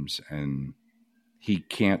games, and he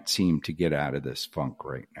can't seem to get out of this funk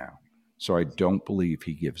right now. So I don't believe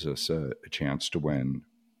he gives us a chance to win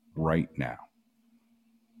right now.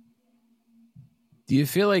 Do you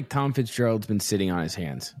feel like Tom Fitzgerald's been sitting on his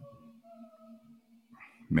hands?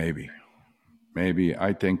 Maybe.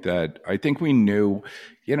 I think we knew,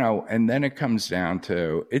 and then it comes down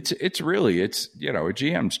to a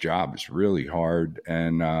GM's job is really hard,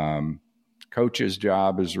 and coach's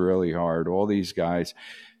job is really hard. All these guys.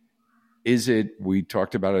 We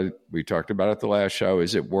talked about it the last show.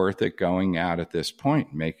 Is it worth it going out at this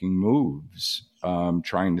point, making moves,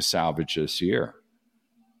 trying to salvage this year?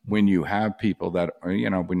 When you have people that are,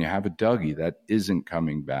 when you have a Dougie that isn't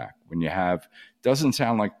coming back, doesn't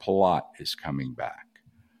sound like Palat is coming back.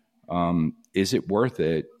 Is it worth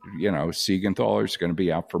it? Siegenthaler is going to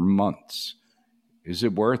be out for months. Is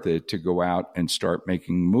it worth it to go out and start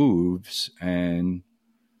making moves and,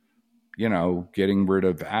 getting rid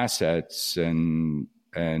of assets and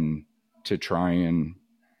to try and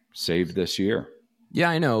save this year? Yeah,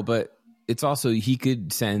 I know, but it's also he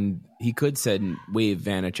could send waive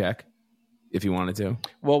Vanacek if he wanted to.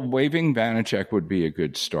 Well, waiving Vanacek would be a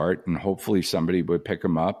good start, and hopefully somebody would pick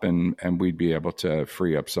him up, and we'd be able to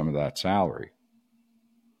free up some of that salary.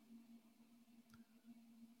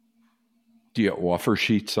 Do you offer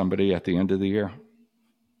sheet somebody at the end of the year?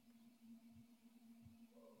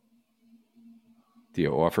 Do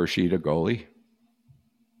you offer sheet a goalie?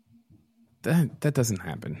 That doesn't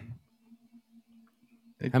happen.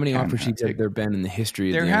 How many offer sheets have there been in the history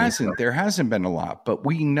of the NHL? There hasn't been a lot, but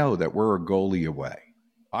we know that we're a goalie away.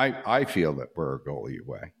 I feel that we're a goalie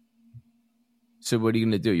away. So what are you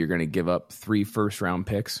going to do? You're going to give up 3 first-round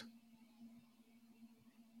picks?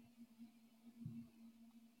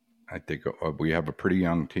 I think we have a pretty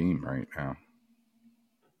young team right now.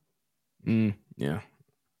 Yeah.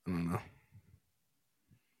 I don't know.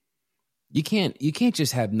 You can't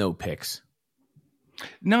just have no picks.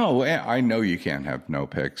 No, I know you can't have no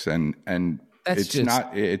picks, and it's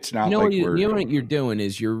not what you're doing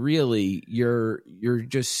is you're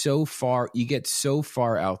just so far, you get so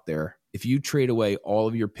far out there. If you trade away all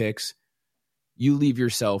of your picks, you leave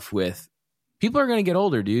yourself with, people are going to get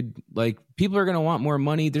older, dude. Like, people are going to want more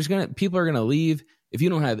money. People are going to leave. If you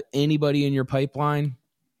don't have anybody in your pipeline,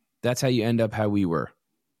 that's how you end up how we were.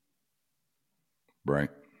 Right.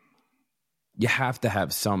 You have to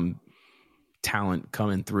have some talent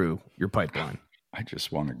coming through your pipeline. I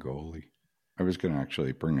just want a goalie. I was going to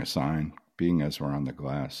actually bring a sign, being as we're on the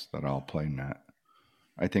glass, that I'll play net.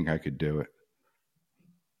 I think I could do it.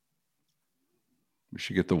 We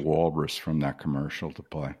should get the walrus from that commercial to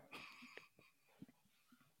play.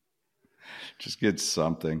 Just get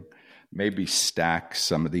something. Maybe stack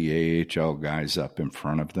some of the AHL guys up in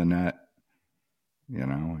front of the net,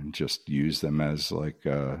 and just use them as like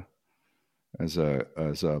as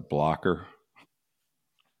a blocker.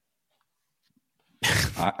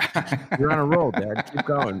 You're on a roll, Dad. Keep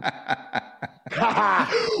going.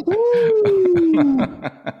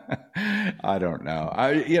 I don't know.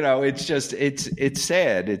 It's just it's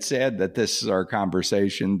sad. It's sad that this is our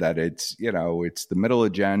conversation. That it's the middle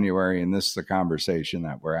of January, and this is the conversation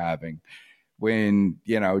that we're having. When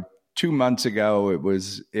 2 months ago, it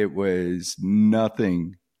was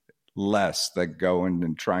nothing less than going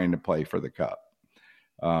and trying to play for the cup.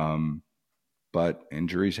 But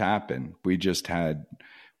injuries happen. We just had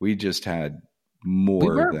more. We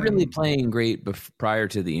weren't really playing great prior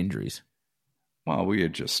to the injuries. Well, we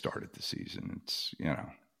had just started the season. It's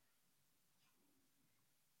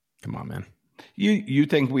Come on, man. You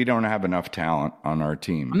think we don't have enough talent on our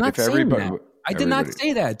team? I'm not saying that. I did not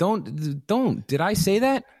say that. Don't. Did I say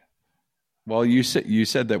that? Well, you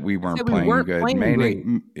said that we weren't playing good.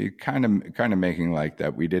 Kind of making like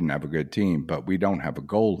that we didn't have a good team, but we don't have a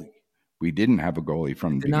goalie. We didn't have a goalie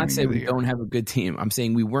from the beginning of the year. I did not say we don't have a good team. I'm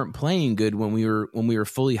saying we weren't playing good when we were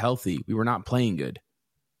fully healthy. We were not playing good.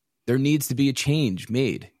 There needs to be a change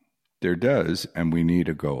made. There does, and we need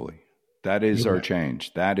a goalie. That is our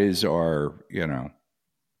change. That is our,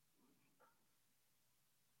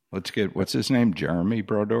 Let's get, what's his name? Jeremy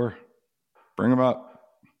Brodeur? Bring him up.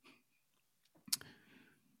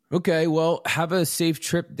 Okay, well, have a safe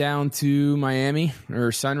trip down to Miami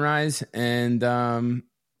or Sunrise, and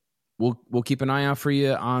we'll keep an eye out for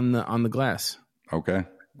you on the glass. Okay.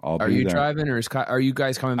 I'll Are be you there. driving, or are you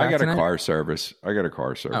guys coming back? I got tonight? a car service.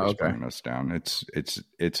 Bringing us down.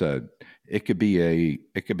 It could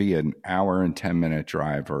be an hour and 10-minute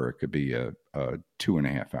drive, or it could be a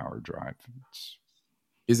 2.5 hour drive.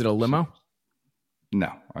 Is it a limo?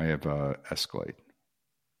 No, I have a Escalade.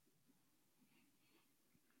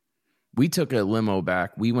 We took a limo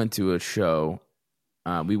back. We went to a show.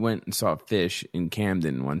 We went and saw Fish in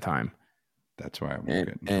Camden one time. That's why I'm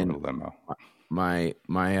getting for a limo. My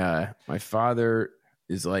father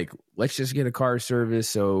is like, let's just get a car service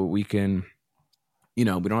so we can, we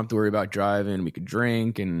don't have to worry about driving. We could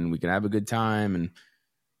drink and we can have a good time. And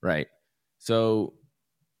right. So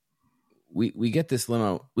we get this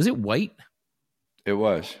limo. Was it white? It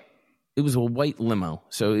was. It was a white limo.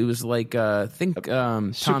 So it was like,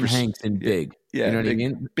 Tom Hanks in Big. Yeah. You know what I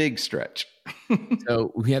mean? Big stretch.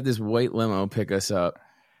 So we have this white limo pick us up,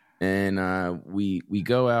 and we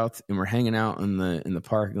go out and we're hanging out in the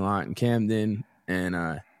parking lot in Camden.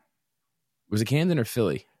 And was it Camden or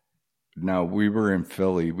Philly? No, we were in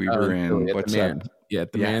Philly. We were in Philly, what's that? Yeah,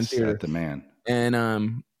 at the Man Theater. At the Man.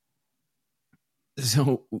 And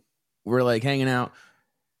so we're like hanging out.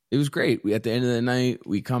 It was great. At the end of the night,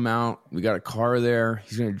 we come out. We got a car there.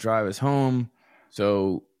 He's going to drive us home.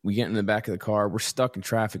 So we get in the back of the car. We're stuck in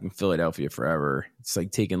traffic in Philadelphia forever. It's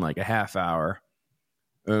like taking like a half hour.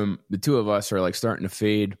 The two of us are like starting to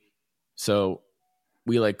fade. So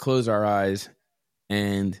we like close our eyes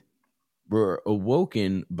and we're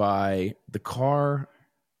awoken by the car.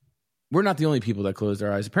 We're not the only people that closed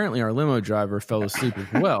our eyes. Apparently our limo driver fell asleep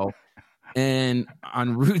as well. And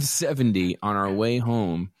on Route 70 on our way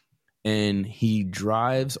home, and he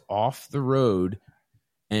drives off the road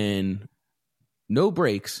and no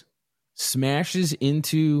brakes, smashes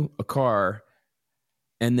into a car,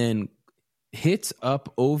 and then hits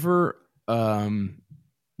up over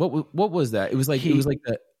what was that? It was like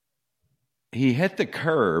that. He hit the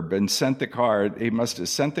curb and sent the car. He must have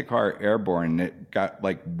sent the car airborne. It got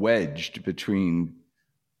like wedged between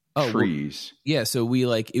trees. Yeah, so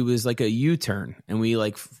it was like a U-turn, and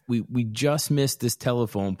we just missed this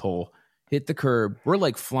telephone pole, hit the curb. We're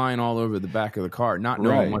like flying all over the back of the car, not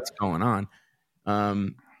knowing what's going on.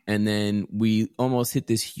 And then we almost hit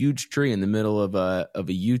this huge tree in the middle of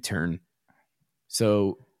a U-turn.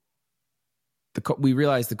 So we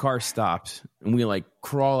realized the car stops, and we like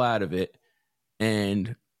crawl out of it,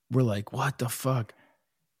 and we're like, what the fuck?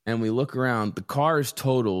 And we look around, the car is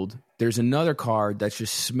totaled. There's another car that's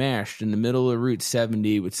just smashed in the middle of Route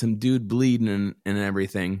 70 with some dude bleeding and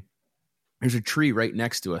everything. There's a tree right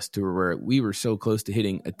next to us where we were so close to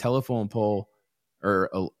hitting a telephone pole,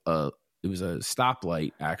 or it was a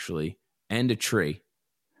stoplight actually, and a tree.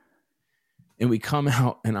 And we come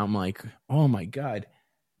out and I'm like, oh my God.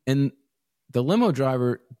 And the limo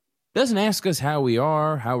driver doesn't ask us how we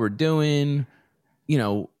are, how we're doing,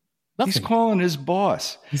 nothing. He's calling his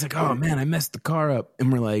boss. He's like, oh man, I messed the car up.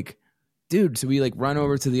 And we're like, dude. So we like run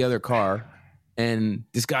over to the other car, and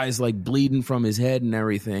this guy's like bleeding from his head and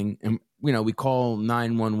everything. And, we call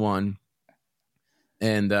 911,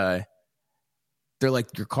 and they're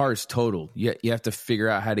like, your car's totaled. You have to figure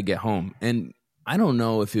out how to get home. And I don't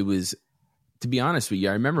know if it was, to be honest with you,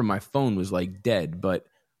 I remember my phone was like dead, but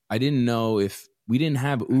I didn't know if we didn't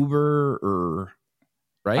have Uber or...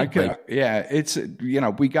 Right? It's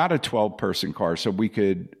we got a 12-person car, so we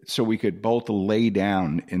could both lay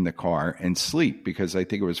down in the car and sleep, because I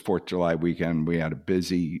think it was 4th of July weekend. We had a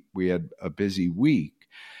busy week,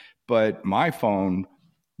 but my phone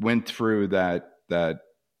went through that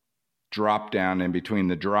drop down in between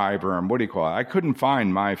the driver and I couldn't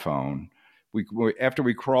find my phone. After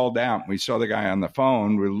we crawled out, we saw the guy on the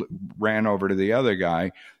phone. We ran over to the other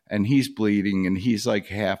guy, and he's bleeding and he's like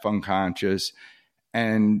half unconscious.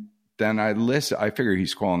 And then I figure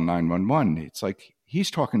he's calling 911. It's like, he's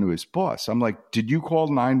talking to his boss. I'm like, did you call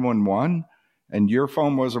 911? And your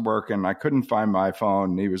phone wasn't working. I couldn't find my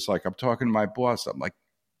phone. And he was like, I'm talking to my boss. I'm like,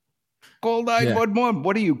 call 911. Yeah.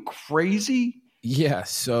 What are you, crazy? Yeah.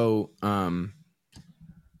 So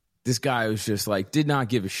this guy was just like, did not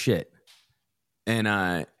give a shit. And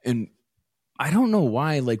I don't know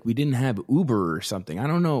why, like, we didn't have Uber or something. I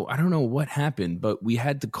don't know what happened, but we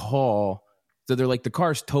had to call. So they're like, the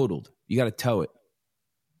car's totaled. You got to tow it.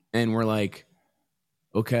 And we're like,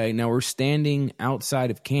 okay. Now we're standing outside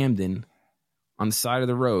of Camden on the side of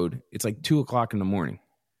the road. It's like 2:00 in the morning.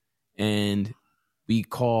 And we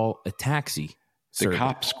call a taxi. The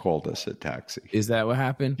cops called us a taxi. Is that what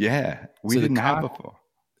happened? Yeah. We didn't have a phone.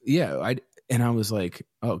 Yeah. I was like,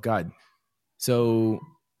 oh God. So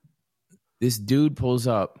this dude pulls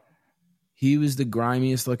up. He was the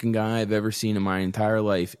grimiest looking guy I've ever seen in my entire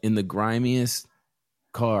life, in the grimiest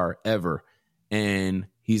car ever. And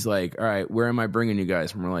he's like, all right, where am I bringing you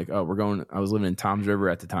guys? And we're like, oh, I was living in Toms River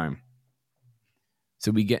at the time.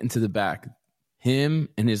 So we get into the back. Him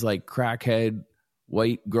and his like crackhead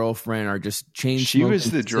white girlfriend are just chain smoking. She was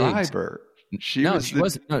the cigs. driver. She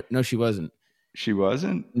wasn't. No, she wasn't. She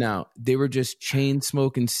wasn't? No, they were just chain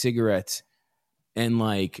smoking cigarettes. And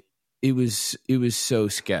like, it was so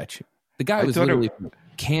sketch. The guy was literally from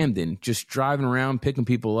Camden, just driving around, picking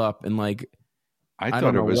people up. And like, I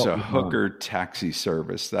thought it was a hooker taxi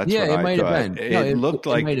service. That's what I thought. It might have been. It looked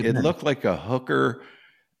like a hooker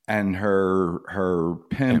and her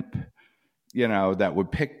pimp, you know, that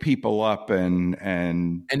would pick people up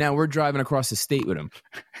and now we're driving across the state with him.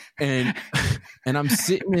 And I'm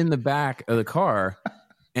sitting in the back of the car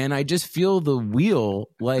and I just feel the wheel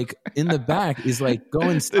like in the back is like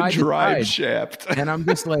going side the drive to side. shaft. And I'm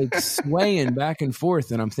just like swaying back and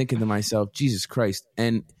forth. And I'm thinking to myself, Jesus Christ.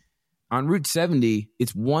 And on Route 70,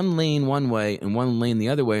 it's one lane one way and one lane the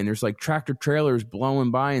other way. And there's like tractor trailers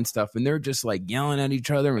blowing by and stuff. And they're just like yelling at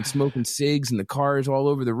each other and smoking cigs and the cars all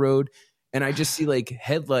over the road. And I just see like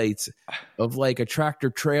headlights of like a tractor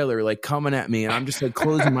trailer like coming at me. And I'm just like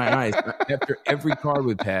closing my eyes after every car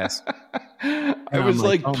would pass. I was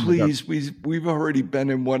like, oh please, we've already been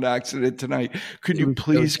in one accident tonight. Could you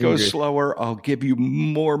please go slower? I'll give you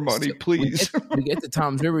more money, please. We get to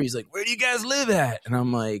Toms River. He's like, where do you guys live at? And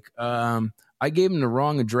I'm like, I gave him the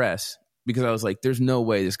wrong address because I was like, there's no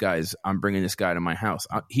way I'm bringing this guy to my house.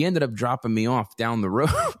 He ended up dropping me off down the road.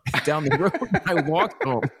 I walked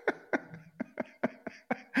home.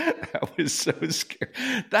 That was so scary.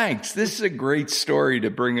 Thanks. This is a great story to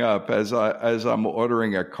bring up as I'm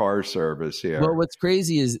ordering a car service here. Well, what's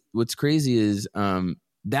crazy is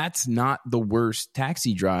that's not the worst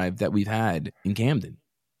taxi drive that we've had in Camden.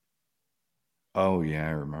 Oh yeah,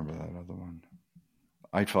 I remember that other one.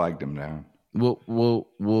 I flagged him down.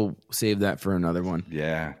 We'll save that for another one.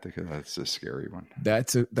 Yeah, because that's a scary one.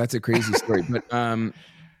 That's a crazy story. But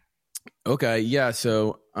okay, yeah.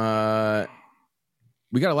 So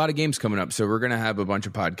we got a lot of games coming up, so we're going to have a bunch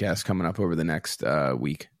of podcasts coming up over the next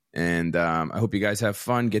week. And I hope you guys have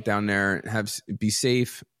fun. Get down there, be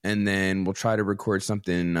safe, and then we'll try to record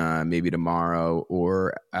something maybe tomorrow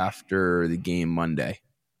or after the game Monday.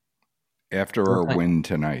 After our win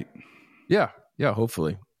tonight. Yeah,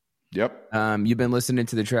 hopefully. Yep. You've been listening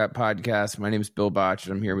to the Trap Podcast. My name is Bill Botch.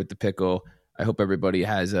 I'm here with the Pickle. I hope everybody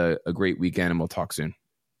has a great weekend, and we'll talk soon.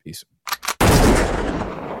 Peace.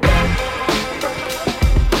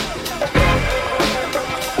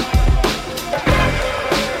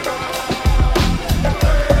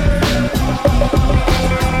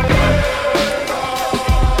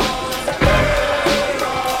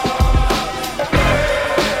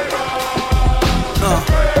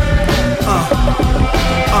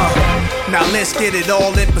 Now let's get it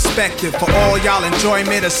all in perspective. For all y'all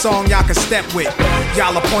enjoyment, a song y'all can step with.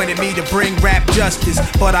 Y'all appointed me to bring rap justice,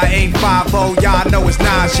 but I ain't 5-0, y'all know it's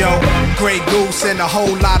Nas, yo. Grey Goose and a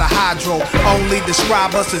whole lot of hydro. Only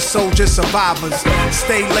describe us as soldier survivors.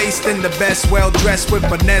 Stay laced in the best, well dressed with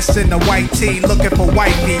finesse in the white tee, looking for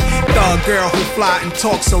wifey. Thug girl who fly and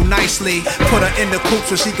talk so nicely. Put her in the coupe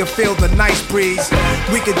so she can feel the nice breeze.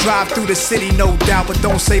 We could drive through the city, no doubt, but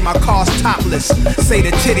don't say my car's topless. Say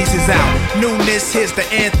the titties is out. Newness, here's the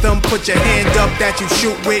anthem. Put your hand up that you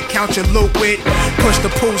shoot with, count your loot with. Push the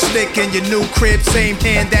pool stick in your new crib, same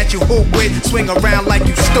hand that you hoop with. Swing around like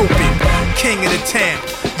you stupid. King of the town,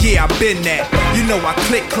 yeah, I been that. You know I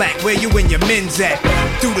click clack, where you and your men's at?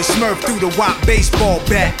 Through the Smurf, through the Wop baseball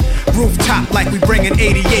bat. Rooftop like we bringing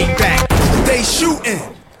 88 back. They shooting.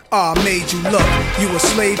 I made you look. You a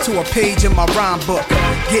slave to a page in my rhyme book.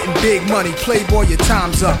 Getting big money, playboy, your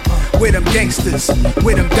time's up. Where them gangsters,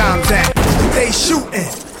 where them dimes at? They shooting.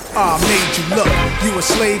 I made you look. You a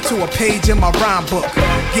slave to a page in my rhyme book.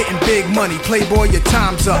 Getting big money, playboy, your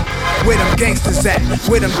time's up. Where them gangsters at?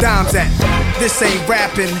 Where them dimes at? This ain't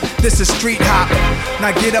rapping, this is street hop.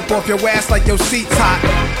 Now get up off your ass like your seat's hot.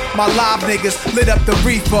 My live niggas lit up the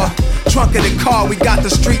reefer. Trunk of the car, we got the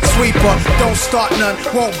street sweeper. Don't start none,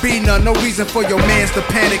 won't be none. No reason for your mans to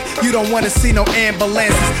panic. You don't wanna see no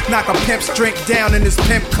ambulances. Knock a pimp's drink down in his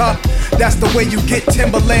pimp cup. That's the way you get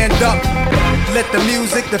Timberland up. Let the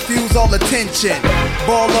music diffuse all attention.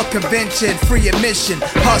 Baller convention, free admission.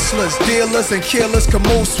 Hustlers, dealers, and killers can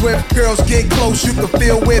move swift. Girls get close, you can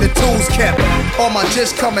feel where the tools kept. All my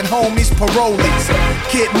just coming homies, parolees.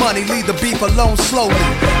 Get money, leave the beef alone slowly.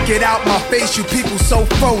 Get out my face, you people so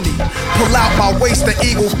phony. Pull out my waist, the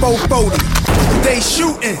Eagle 440. They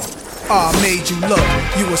shooting. I made you look.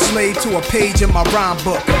 You a slave to a page in my rhyme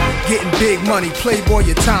book. Getting big money, playboy,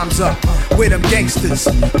 your time's up. Where them gangsters,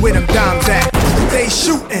 where them dimes at? They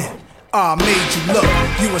shooting. I made you look.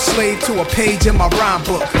 You a slave to a page in my rhyme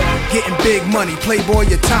book. Getting big money, playboy,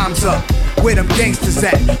 your time's up. Where them gangsters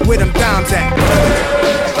at? Where them dimes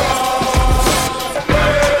at?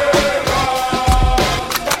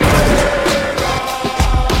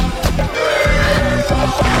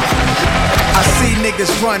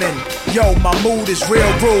 Niggas running, yo, my mood is real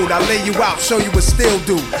rude. I lay you out, show you what still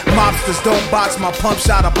do. Mobsters don't box my pump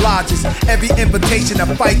shot obliges. Every invitation to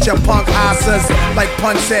fight your punk asses. Like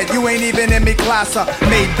Pun said, you ain't even in me class.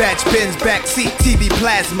 Made batch bins, backseat, TV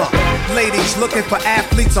plasma. Ladies looking for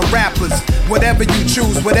athletes or rappers. Whatever you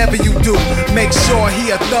choose, whatever you do, make sure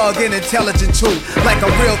he a thug and intelligent too. Like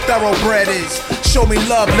a real thoroughbred is. Show me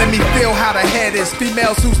love, let me feel how the head is.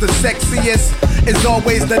 Females who's the sexiest is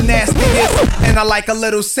always the nastiest. And I like a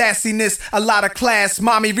little sassiness, a lot of class.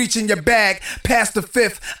 Mommy reaching your bag, past the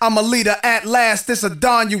fifth. I'm a leader at last. This a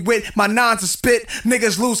dawn you with, my nons a spit.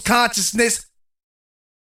 Niggas lose consciousness.